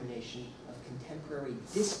underdetermination of contemporary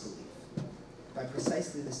disbelief, by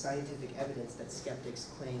precisely the scientific evidence that skeptics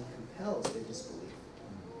claim compels their disbelief,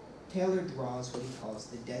 Taylor draws what he calls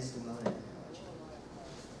the Desdemona analogy.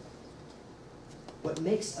 What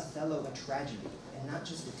makes Othello a tragedy, and not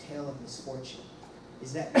just a tale of misfortune,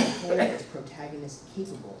 is that we hold its protagonist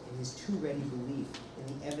capable in his too ready belief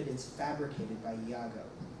in the evidence fabricated by Iago.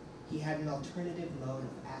 He had an alternative mode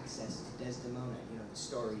of access to Desdemona. You know, the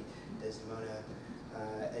story, Desdemona,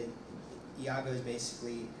 Iago has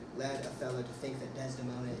basically led Othello to think that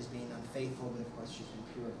Desdemona is being unfaithful, but of course she's been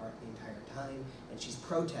pure of heart the entire time, and she's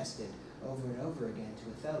protested over and over again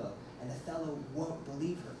to Othello, and Othello won't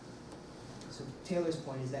believe her. So Taylor's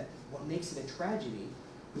point is that what makes it a tragedy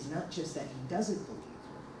is not just that he doesn't believe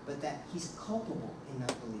her, but that he's culpable in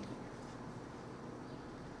not believing her.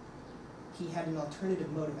 He had an alternative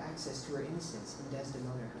mode of access to her innocence in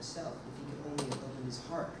Desdemona herself, if he could only have opened his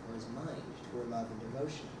heart or his mind to her love and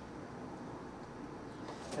devotion.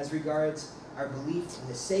 As regards our belief in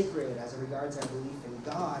the sacred, as regards our belief in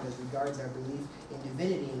God, as regards our belief in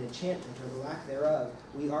divinity and enchantment, or the lack thereof,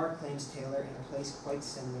 we are, claims Taylor, in a place quite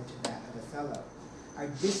similar to that of Othello. Our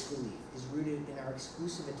disbelief is rooted in our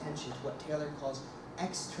exclusive attention to what Taylor calls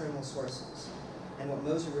external sources, and what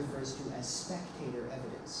Moser refers to as spectator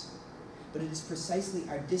evidence. But it is precisely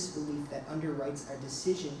our disbelief that underwrites our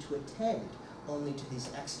decision to attend only to these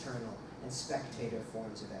external and spectator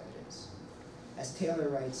forms of evidence. As Taylor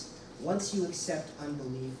writes, once you accept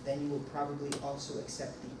unbelief, then you will probably also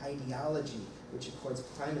accept the ideology which accords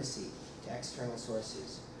primacy to external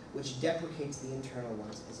sources, which deprecates the internal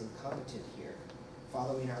ones as incompetent here,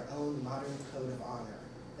 following our own modern code of honor,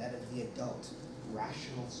 that of the adult,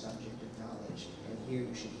 rational subject of knowledge. And here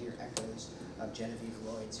you should hear echoes of Genevieve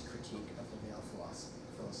Lloyd's critique of the male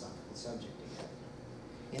philosophical subject again.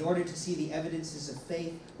 In order to see the evidences of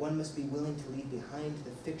faith, one must be willing to leave behind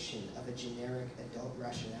the fiction of a generic adult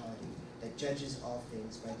rationality that judges all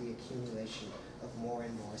things by the accumulation of more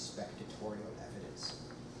and more spectatorial evidence.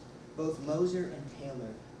 Both Moser and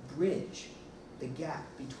Taylor bridge the gap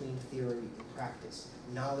between theory and practice,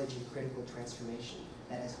 knowledge and critical transformation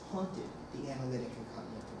that has haunted the analytic and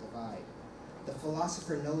continental divide. The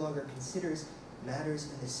philosopher no longer considers matters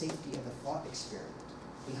in the safety of a thought experiment,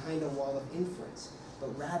 behind a wall of inference,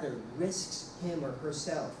 but rather risks him or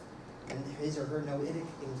herself and his or her noetic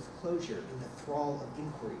enclosure in the thrall of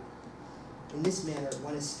inquiry. In this manner,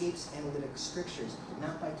 one escapes analytic strictures,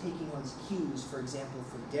 not by taking one's cues, for example,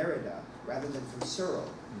 from Derrida, rather than from Searle,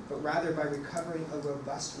 but rather by recovering a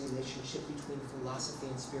robust relationship between philosophy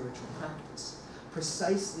and spiritual practice,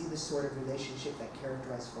 precisely the sort of relationship that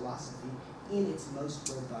characterized philosophy in its most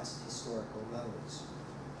robust historical modes.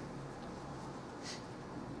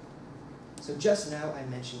 So just now I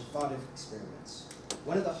mentioned thought experiments.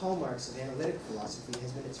 One of the hallmarks of analytic philosophy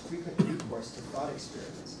has been its frequent recourse to thought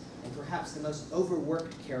experiments, and perhaps the most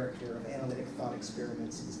overworked character of analytic thought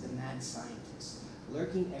experiments is the mad scientist,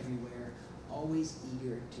 lurking everywhere, always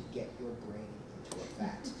eager to get your brain into a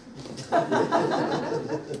vat.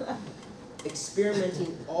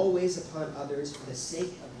 Experimenting always upon others for the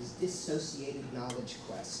sake of his dissociated knowledge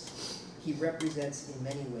quest. He represents in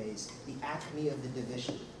many ways the acme of the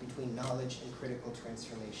division between knowledge and critical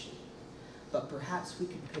transformation. but perhaps we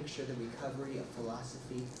could picture the recovery of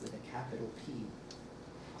philosophy with a capital P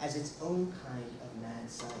as its own kind of mad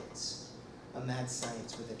science, a mad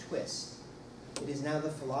science with a twist. It is now the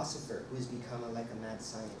philosopher who has become like a mad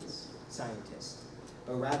scientist.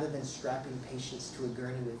 But rather than strapping patients to a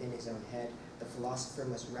gurney within his own head, the philosopher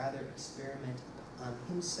must rather experiment on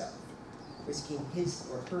himself, risking his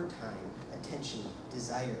or her time, attention,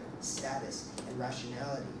 desire, status, and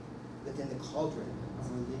rationality within the cauldron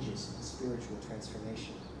of religious and spiritual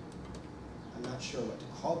transformation. I'm not sure what to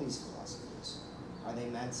call these philosophers. Are they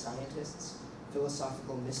mad scientists,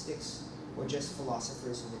 philosophical mystics, or just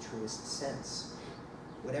philosophers in the truest sense?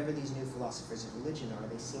 Whatever these new philosophers of religion are,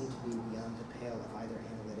 they seem to be beyond the pale of either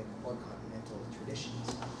analytic or continental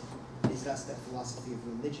traditions. It is thus that philosophy of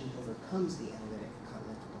religion overcomes the analytic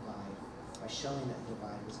continental divide by showing that the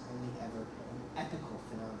divide was only ever an epical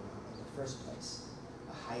phenomenon in the first place,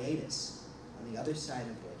 a hiatus on the other side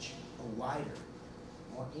of which a wider,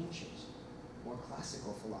 more ancient, more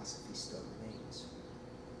classical philosophy still remains.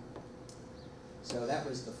 So that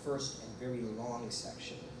was the first and very long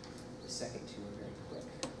section. The second two are very quick.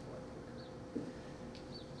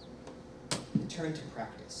 The turn to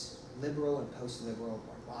practice, liberal and post-liberal,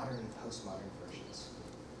 or modern and postmodern versions.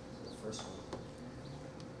 So the first one,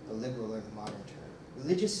 the liberal or the modern turn.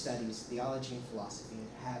 Religious studies, theology, and philosophy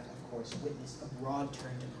have, of course, witnessed a broad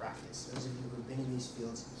turn to practice. Those of you who have been in these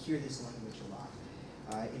fields hear this language a lot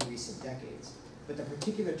in recent decades. But the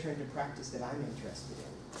particular turn to practice that I'm interested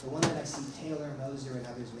in, the one that I see Taylor, Moser, and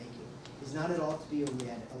others making, is not at all to be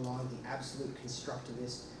read along the absolute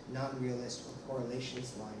constructivist, non-realist, or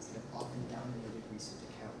correlationist lines that have often dominated recent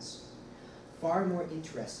accounts. Far more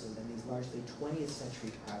interesting than these largely 20th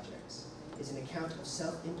century projects is an account of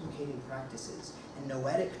self-implicating practices and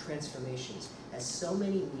noetic transformations as so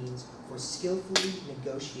many means for skillfully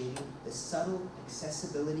negotiating the subtle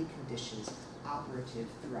accessibility conditions operative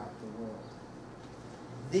throughout the world.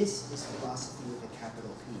 This is philosophy with a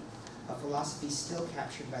capital P, a philosophy still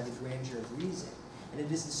captured by the grandeur of reason, and it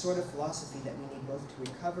is the sort of philosophy that we need both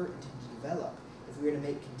to recover and to develop if we are to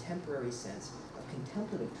make contemporary sense of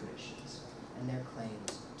contemplative traditions and their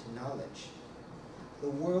claims to knowledge. The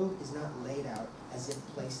world is not laid out as if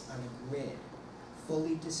placed on a grid,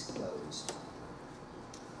 fully disclosed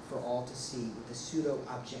for all to see with the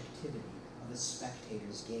pseudo-objectivity of a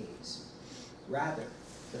spectator's gaze. Rather,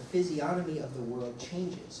 the physiognomy of the world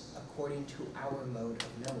changes according to our mode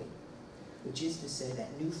of knowing, which is to say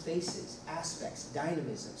that new faces, aspects,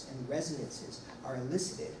 dynamisms, and resonances are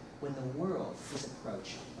elicited when the world is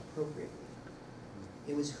approached appropriately.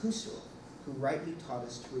 It was Husserl who rightly taught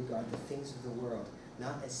us to regard the things of the world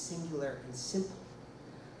not as singular and simple,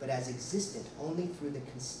 but as existent only through the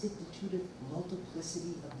constitutive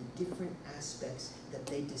multiplicity of the different aspects that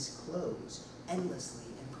they disclose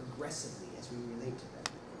endlessly and progressively as we relate to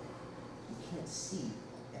them. You can't see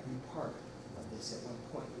every part of this at one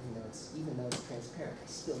point, even though it's transparent. I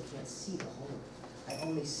still can't see the whole of it. I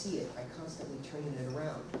only see it by constantly turning it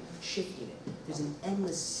around, shifting it. There's an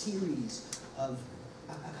endless series of,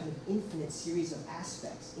 a kind of infinite series of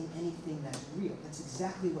aspects in anything that's real. That's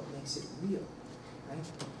exactly what makes it real, right?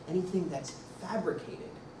 Anything that's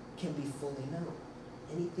fabricated can be fully known.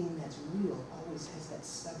 Anything that's real always has that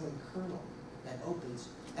stubborn kernel that opens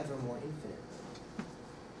ever more infinitely.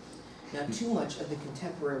 Now, too much of the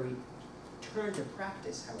contemporary turn to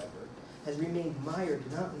practice, however, has remained mired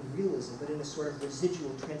not in realism, but in a sort of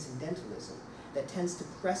residual transcendentalism that tends to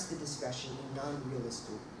press the discussion in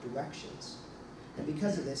non-realistic directions. And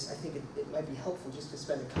because of this, I think it might be helpful just to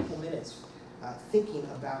spend a couple minutes thinking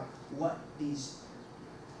about what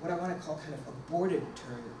I want to call kind of aborted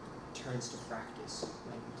turns to practice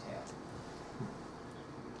might entail.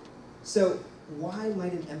 So, why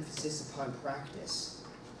might an emphasis upon practice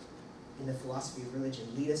in the philosophy of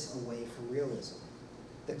religion lead us away from realism?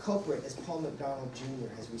 The culprit, as Paul MacDonald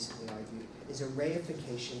Jr. has recently argued, is a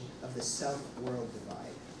reification of the self-world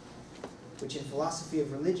divide, which in philosophy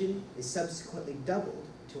of religion is subsequently doubled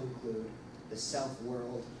to include the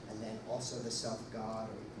self-world and then also the self-God,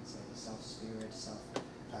 or you could say the self-spirit,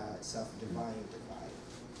 self-divine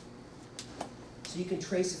divide. So you can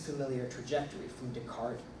trace a familiar trajectory from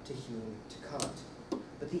Descartes to Hume to Kant.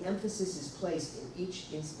 But the emphasis is placed in each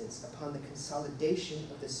instance upon the consolidation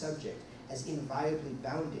of the subject as inviolably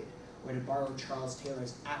bounded, or to borrow Charles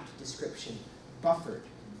Taylor's apt description, buffered,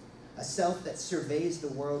 a self that surveys the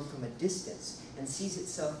world from a distance and sees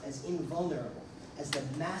itself as invulnerable, as the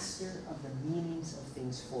master of the meanings of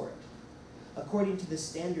things for it. According to the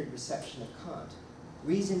standard reception of Kant,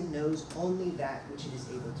 Reason knows only that which it is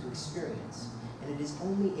able to experience, and it is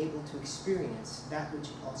only able to experience that which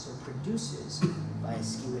it also produces by a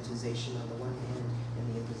schematization on the one hand and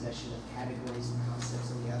the imposition of categories and concepts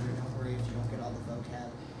on the other. Don't worry if you don't get all the vocab.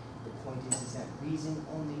 The point is that reason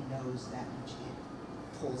only knows that which it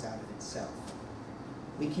pulls out of itself.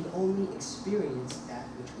 We can only experience that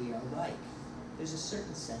which we are like. There's a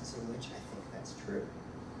certain sense in which I think that's true.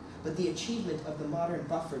 But the achievement of the modern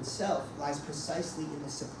buffered self lies precisely in the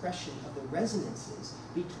suppression of the resonances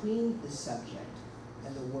between the subject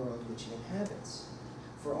and the world which it inhabits.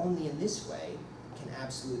 For only in this way can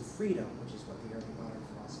absolute freedom, which is what the early modern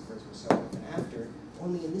philosophers were so often after,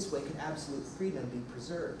 only in this way can absolute freedom be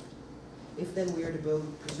preserved. If then we are to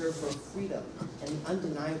preserve both freedom and the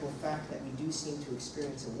undeniable fact that we do seem to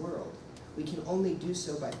experience a world, we can only do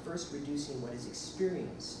so by first reducing what is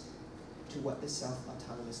experienced to what the self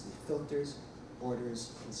autonomously filters,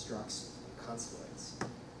 orders, constructs, and constellates.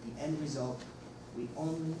 The end result, we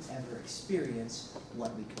only ever experience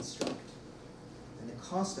what we construct. And the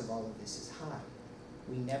cost of all of this is high.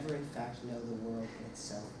 We never in fact know the world in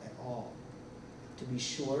itself at all. To be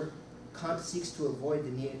sure, Kant seeks to avoid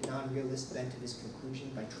the non-realist bent of his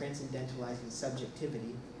conclusion by transcendentalizing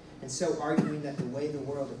subjectivity, and so arguing that the way the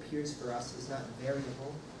world appears for us is not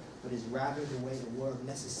variable, but is rather the way the world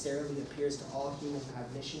necessarily appears to all human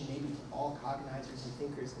cognition, maybe to all cognizers and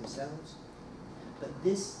thinkers themselves. But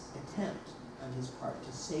this attempt on his part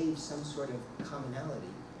to save some sort of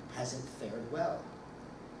commonality hasn't fared well.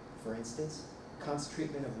 For instance, Kant's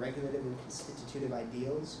treatment of regulative and constitutive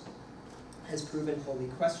ideals has proven wholly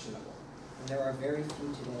questionable, and there are very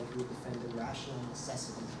few today who would defend the rational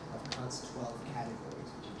necessity of Kant's 12 categories,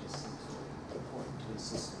 which he just seems very important to his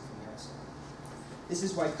system from Aristotle. This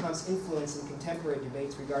is why Kant's influence in contemporary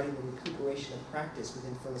debates regarding the recuperation of practice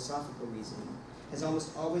within philosophical reasoning has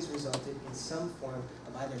almost always resulted in some form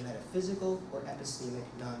of either metaphysical or epistemic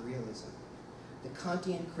non-realism. The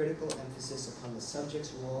Kantian critical emphasis upon the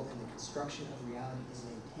subject's role in the construction of reality is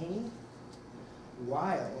maintained,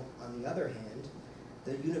 while, on the other hand,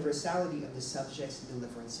 the universality of the subject's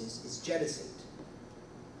deliverances is jettisoned.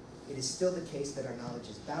 It is still the case that our knowledge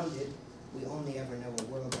is bounded. We only ever know a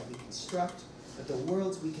world that we construct, but the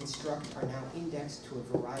worlds we construct are now indexed to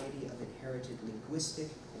a variety of inherited linguistic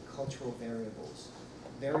and cultural variables,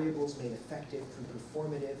 variables made effective through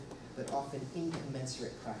performative but often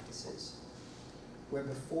incommensurate practices. Where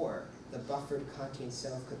before, the buffered Kantian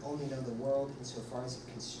self could only know the world insofar as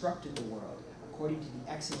it constructed the world according to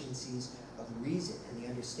the exigencies of reason and the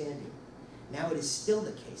understanding. Now it is still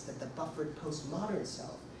the case that the buffered postmodern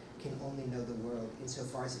self can only know the world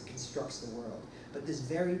insofar as it constructs the world. But this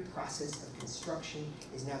very process of construction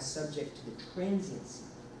is now subject to the transiency,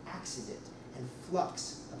 accident, and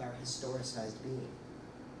flux of our historicized being.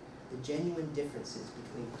 The genuine differences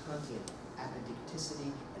between Kantian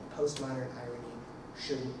apodicticity and postmodern irony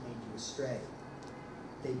shouldn't lead you astray.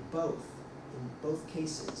 They both, in both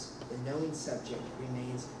cases, the knowing subject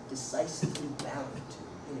remains decisively bound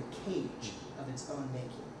in a cage of its own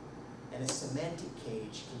making, and a semantic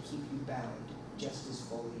cage can keep you bound just as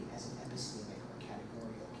fully as an epistemic or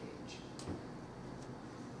categorical cage.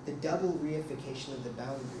 The double reification of the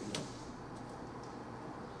boundary.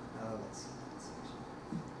 Let's see.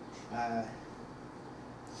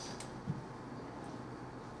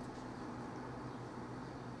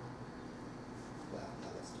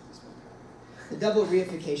 The double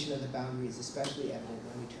reification of the boundary is especially evident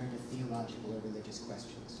when we turn to theological or religious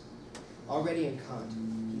questions. Already in Kant,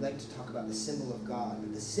 he liked to talk about the symbol of God,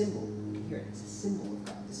 but the symbol, you can hear it, it's a symbol of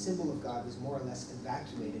God. The symbol of God was more or less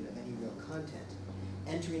evacuated of any real content,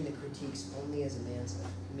 entering the critiques only as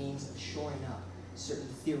a means of shoring up certain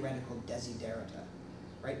theoretical desiderata.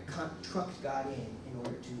 Right? Kant trucked God in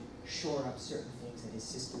order to shore up certain things that his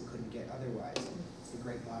system couldn't get otherwise. It's the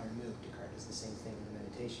great modern move. Descartes does the same thing in the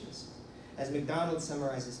Meditations. As MacDonald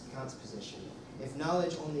summarizes Kant's position, if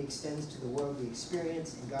knowledge only extends to the world we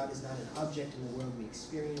experience and God is not an object in the world we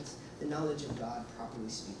experience, the knowledge of God, properly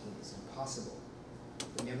speaking, is impossible.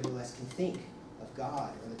 We nevertheless can think of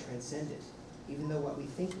God or the transcendent, even though what we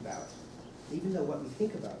think about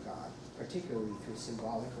God, particularly through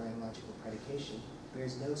symbolic or analogical predication,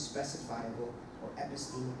 bears no specifiable or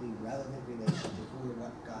epistemically relevant relation to who or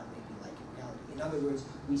what God may be like in reality. In other words,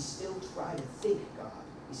 we still try to think God.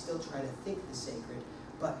 We still try to think the sacred,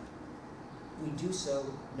 but we do so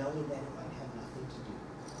knowing that it might have nothing to do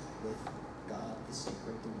with God, the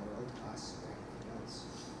sacred, the world, us, or anything else.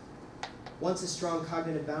 Once a strong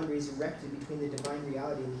cognitive boundary is erected between the divine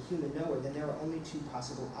reality and the human knower, then there are only two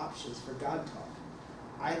possible options for God talk.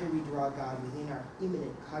 Either we draw God within our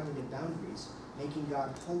immanent cognitive boundaries, making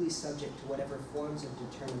God wholly subject to whatever forms of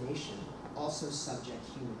determination also subject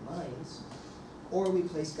human minds, or we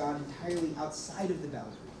place God entirely outside of the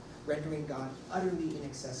boundary, rendering God utterly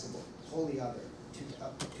inaccessible, wholly other,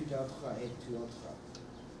 tout autre et tout autre.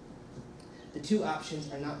 The two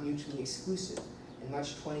options are not mutually exclusive, and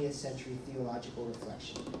much 20th century theological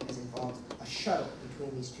reflection has involved a shuttle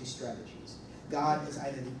between these two strategies. God as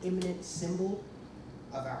either the immanent symbol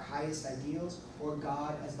of our highest ideals, or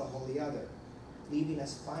God as the wholly other, leaving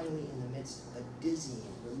us finally in the midst of a dizzying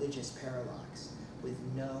religious paradox with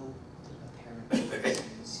no apparent way to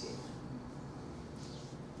escape.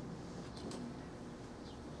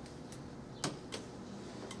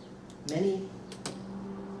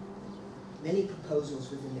 Many proposals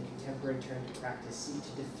within the contemporary turn to practice seek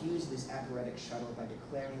to diffuse this aphoretic shuttle by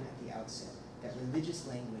declaring at the outset that religious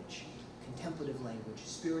language, contemplative language,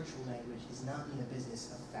 spiritual language is not in the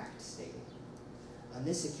business of fact-stating. On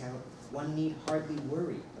this account, one need hardly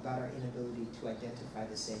worry about our inability to identify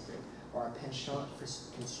the sacred or our penchant for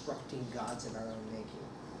constructing gods of our own making.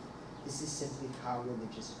 This is simply how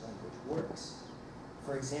religious language works.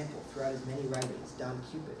 For example, throughout his many writings, Don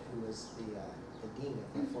Cupid, who was the dean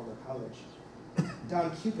of my former college,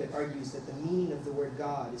 Don Cupid argues that the meaning of the word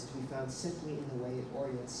God is to be found simply in the way it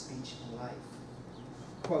orients speech and life.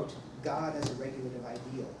 Quote, God as a regulative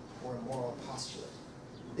ideal or a moral postulate.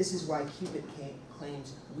 This is why Cupid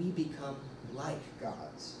claims we become like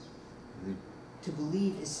gods. Mm-hmm. To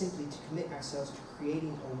believe is simply to commit ourselves to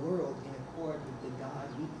creating a world in accord with the God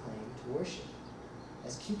we claim to worship.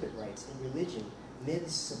 As Cupid writes, in religion,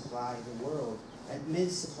 myths supply the world, and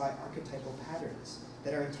myths supply archetypal patterns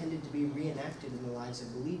that are intended to be reenacted in the lives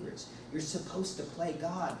of believers. You're supposed to play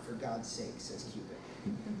God, for God's sake, says Cupid.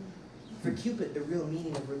 For Cupid, the real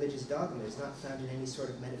meaning of religious dogma is not found in any sort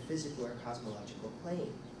of metaphysical or cosmological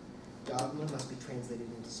plane. Dogma must be translated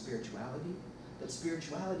into spirituality, but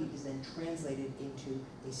spirituality is then translated into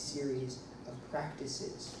a series of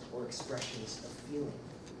practices or expressions of feeling.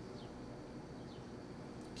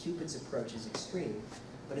 Cupid's approach is extreme,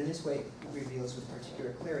 but in this way it reveals with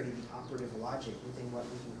particular clarity the operative logic within what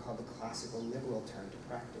we can call the classical liberal turn to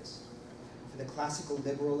practice. For the classical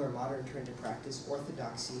liberal or modern turn to practice,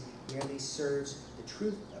 orthodoxy merely serves the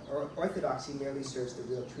truth, or orthodoxy merely serves the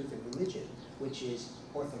real truth of religion, which is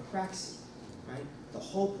orthopraxy, right? The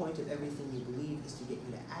whole point of everything you believe is to get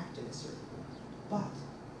you to act in a certain way. But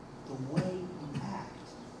the way you act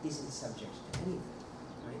isn't subject to anything,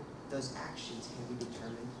 right? Those actions can be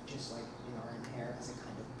determined, just like in our own hair, as a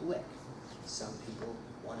kind of blick. Some people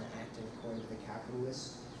want to act in accordance with the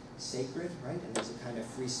capitalist sacred, right? And there's a kind of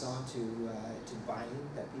frisson to buying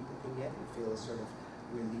that people can get and feel a sort of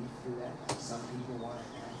relief through that. Some people want to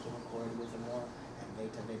act in accord with a more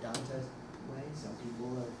Advaita Vedanta way. Some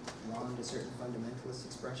people are drawn to certain fundamentalist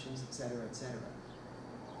expressions, etc., etc.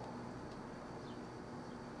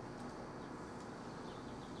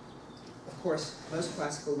 Of course, most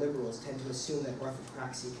classical liberals tend to assume that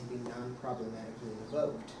orthopraxy can be non-problematically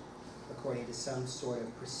invoked according to some sort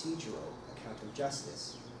of procedural account of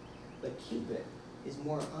justice. But Cupid is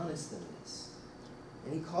more honest than this,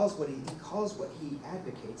 and he calls what he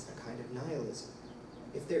advocates a kind of nihilism.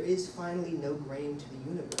 If there is finally no grain to the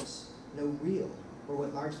universe, no real, or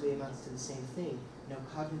what largely amounts to the same thing, no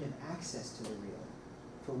cognitive access to the real,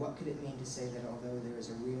 for what could it mean to say that although there is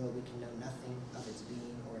a real, we can know nothing of its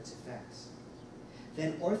being or its effects?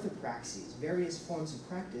 Then orthopraxies, various forms of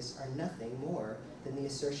practice, are nothing more than the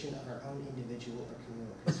assertion of our own individual or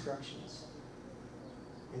communal constructions.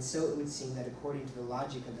 And so it would seem that according to the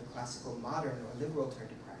logic of the classical modern or liberal turn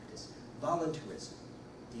to practice, voluntarism,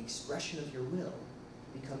 the expression of your will,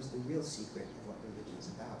 becomes the real secret of what religion is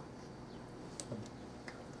about.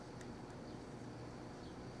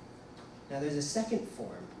 Now there's a second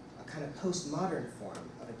form, a kind of postmodern form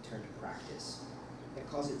of a turn to practice that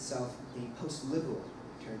calls itself the post-liberal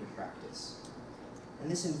turn to practice. And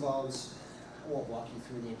this involves, I won't walk you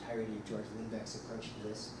through the entirety of George Lindbeck's approach to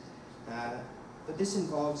this, but this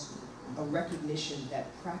involves a recognition that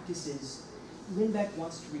practices, Lindbeck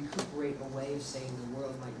wants to recuperate a way of saying the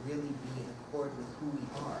world might really be in accord with who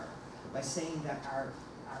we are, by saying that our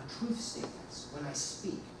truth statements, when I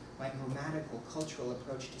speak, my grammatical, cultural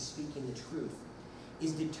approach to speaking the truth,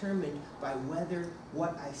 is determined by whether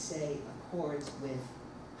what I say accords with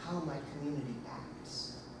how my community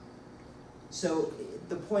acts. So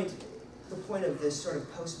the point of this sort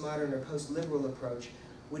of postmodern or post-liberal approach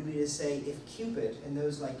would be to say, if Cupid and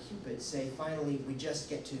those like Cupid say, finally, we just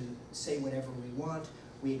get to say whatever we want,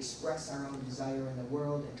 we express our own desire in the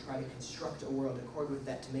world and try to construct a world accord with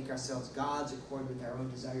that to make ourselves gods accord with our own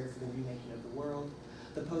desire for the remaking of the world,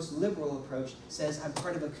 The post-liberal approach says I'm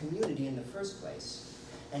part of a community in the first place.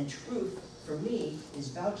 And truth, for me, is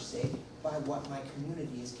vouchsafed by what my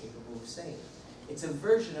community is capable of saying. It's a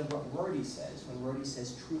version of what Rorty says, when Rorty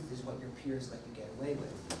says truth is what your peers let you get away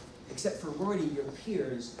with. Except for Rorty, your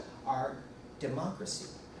peers are democracy,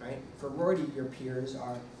 right? For Rorty, your peers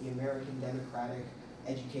are the American democratic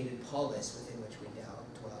educated polis within which we dwell.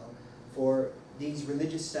 For these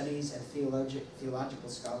religious studies and theological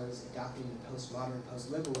scholars adopting the postmodern,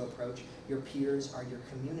 post-liberal approach, your peers are your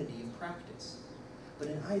community of practice. But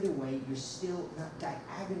in either way, you're still not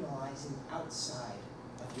diagonalizing outside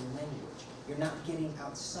of your language. You're not getting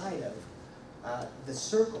outside of the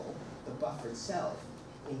circle, the buffered self,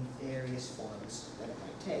 in various forms that it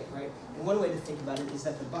might take, right? And one way to think about it is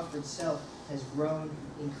that the buffered self has grown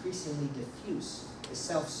increasingly diffuse. The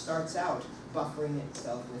self starts out buffering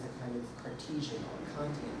itself with a kind of Cartesian or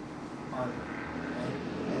Kantian armor,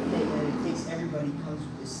 right? And it thinks everybody comes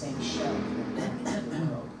with the same shell into the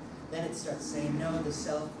world. Then it starts saying, no, the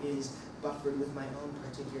self is buffered with my own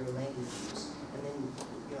particular language use. And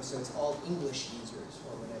then, so it's all English users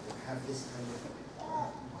or whatever have this kind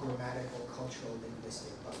of grammatical, cultural,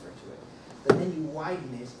 linguistic buffer to it. But then you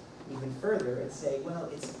widen it even further and say, well,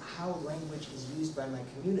 it's how language is used by my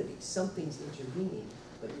community. Something's intervening,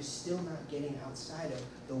 but you're still not getting outside of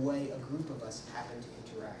the way a group of us happen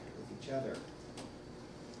to interact with each other.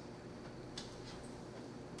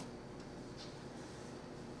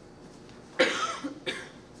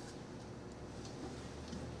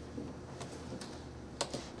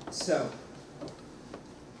 So,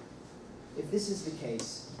 if this is the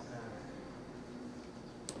case,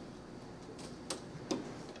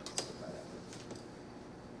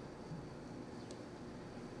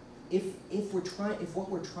 if what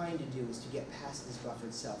we're trying to do is to get past this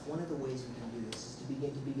buffered self, one of the ways we can do this is to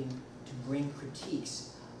begin to bring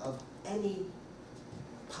critiques of any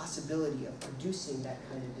possibility of producing that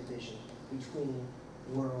kind of division between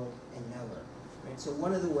world and knower. Right? So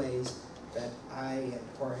one of the ways that I and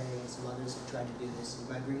Jorge and some others have tried to do this is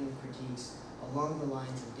by bringing critiques along the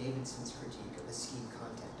lines of Davidson's critique of the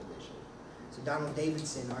scheme-content division. So Donald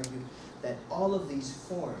Davidson argued that all of these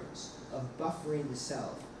forms of buffering the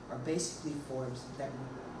self are basically forms that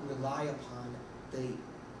rely upon the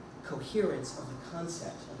coherence of the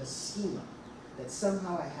concept of a schema that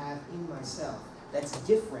somehow I have in myself that's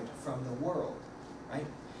different from the world, right?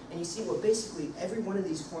 And you see what basically every one of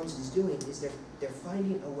these forms is doing is they're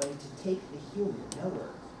finding a way to take the human knower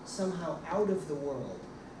somehow out of the world,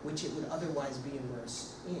 which it would otherwise be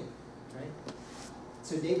immersed in, right?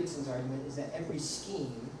 So Davidson's argument is that every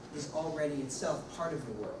scheme is already itself part of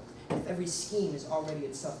the world. And if every scheme is already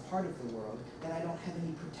itself part of the world, then I don't have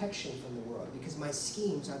any protection from the world, because my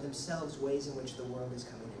schemes are themselves ways in which the world is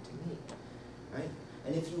coming into me, right?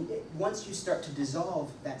 And once you start to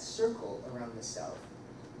dissolve that circle around the self,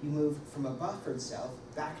 you move from a buffered self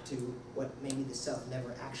back to what maybe the self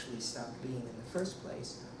never actually stopped being in the first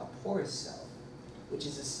place, a porous self, which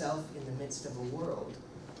is a self in the midst of a world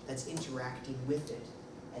that's interacting with it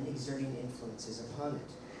and exerting influences upon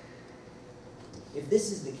it. If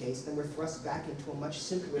this is the case, then we're thrust back into a much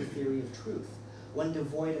simpler theory of truth, one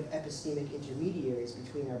devoid of epistemic intermediaries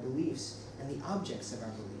between our beliefs and the objects of our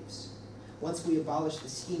beliefs. Once we abolish the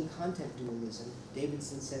scheme-content dualism,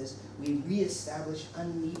 Davidson says, we reestablish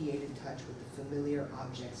unmediated touch with the familiar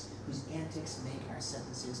objects whose antics make our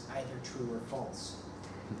sentences either true or false.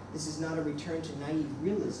 This is not a return to naive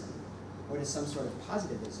realism or to some sort of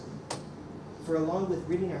positivism, for along with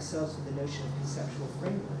ridding ourselves of the notion of conceptual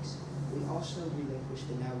frameworks, we also relinquish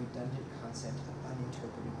the now redundant concept of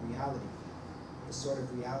uninterpreted reality, the sort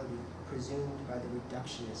of reality presumed by the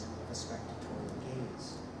reductionism of a spectatorial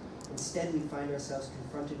gaze. Instead, we find ourselves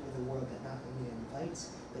confronted with a world that not only invites,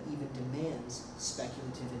 but even demands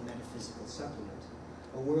speculative and metaphysical supplement.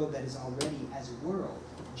 A world that is already, as a world,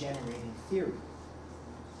 generating theory.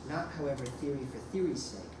 Not, however, theory for theory's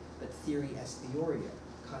sake, but theory as theoria,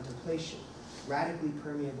 contemplation, radically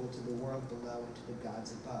permeable to the world below and to the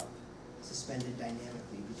gods above, suspended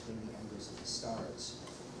dynamically between the embers of the stars.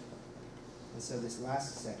 And so this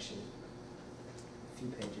last section, a few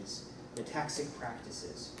pages, metaxic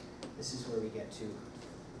practices. This is where we get to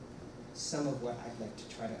some of what I'd like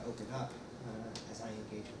to try to open up as I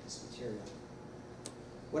engage with this material.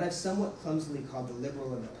 What I've somewhat clumsily called the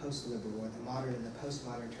liberal and the post-liberal, or the modern and the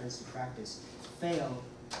postmodern turns to practice, fail,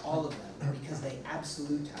 all of them, because they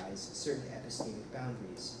absolutize certain epistemic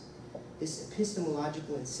boundaries. This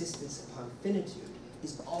epistemological insistence upon finitude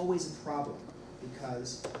is always a problem,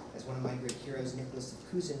 because, as one of my great heroes, Nicholas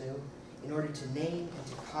of Cusa, knew, in order to name and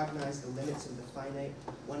to cognize the limits of the finite,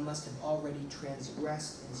 one must have already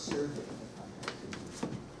transgressed and served it with the finite.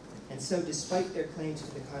 And so, despite their claims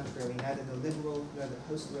to the contrary, neither the liberal nor the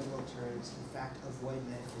post-liberal terms in fact avoid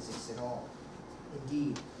metaphysics at all.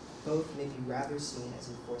 Indeed, both may be rather seen as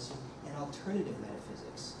enforcing an alternative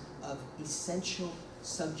metaphysics of essential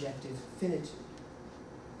subjective finitude,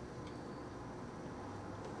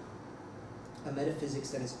 a metaphysics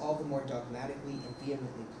that is all the more dogmatically and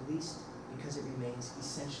vehemently policed because it remains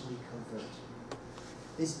essentially covert.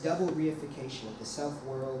 This double reification of the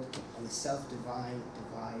self-world and the self-divine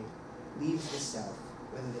divide leaves the self,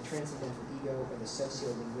 whether the transcendental ego or the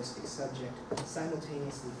socio-linguistic subject,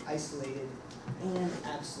 simultaneously isolated and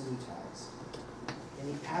absolutized.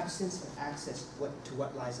 In the absence of access to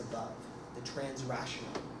what lies above, the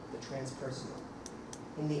trans-rational, the trans-personal.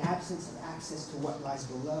 In the absence of access to what lies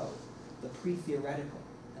below, the pre-theoretical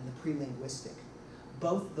and the pre-linguistic.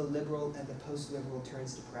 Both the liberal and the post-liberal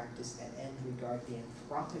turns to practice at end regard the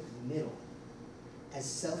anthropic middle as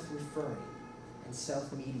self-referring and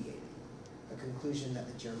self-mediating, a conclusion that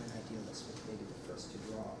the German idealists were maybe the first to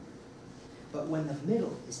draw. But when the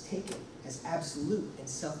middle is taken as absolute and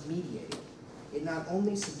self-mediating, it not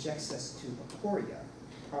only subjects us to aporia,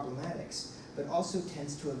 problematics, but also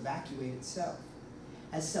tends to evacuate itself.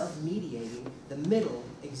 As self-mediating, the middle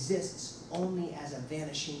exists only as a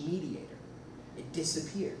vanishing mediator. It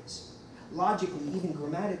disappears. Logically, even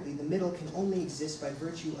grammatically, the middle can only exist by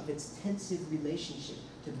virtue of its tensive relationship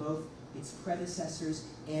to both its predecessors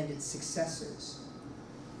and its successors.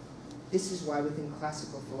 This is why within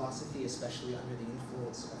classical philosophy, especially under the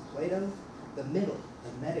influence of Plato, the middle,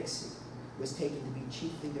 the metexy, was taken to be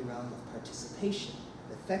chiefly the realm of participation,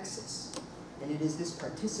 the thexis. And it is this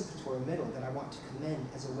participatory middle that I want to commend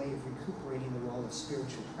as a way of recuperating the role of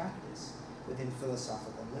spiritual practice within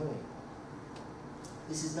philosophical knowing.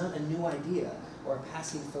 This is not a new idea or a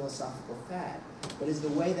passing philosophical fad, but is the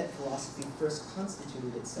way that philosophy first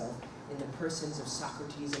constituted itself in the persons of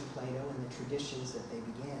Socrates and Plato and the traditions that they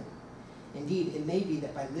began. Indeed, it may be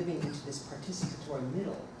that by living into this participatory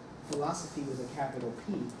middle, philosophy with a capital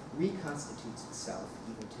P reconstitutes itself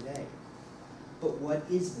even today. But what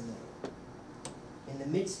is the middle? In the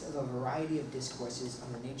midst of a variety of discourses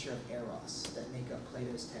on the nature of eros that make up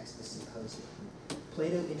Plato's text, the Symposium,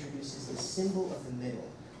 Plato introduces the symbol of the middle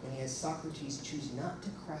when he has Socrates choose not to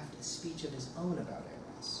craft a speech of his own about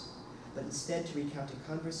eros, but instead to recount a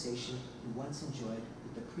conversation he once enjoyed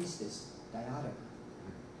with the priestess Diotima.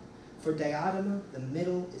 For Diotima, the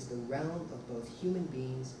middle is the realm of both human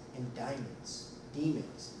beings and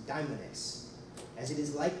demons, daimonics, as it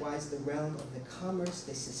is likewise the realm of the commerce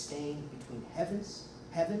they sustain between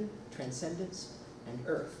heaven, transcendence, and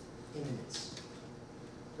earth, immanence.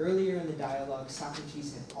 Earlier in the dialogue,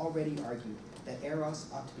 Socrates had already argued that eros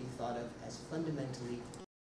ought to be thought of as fundamentally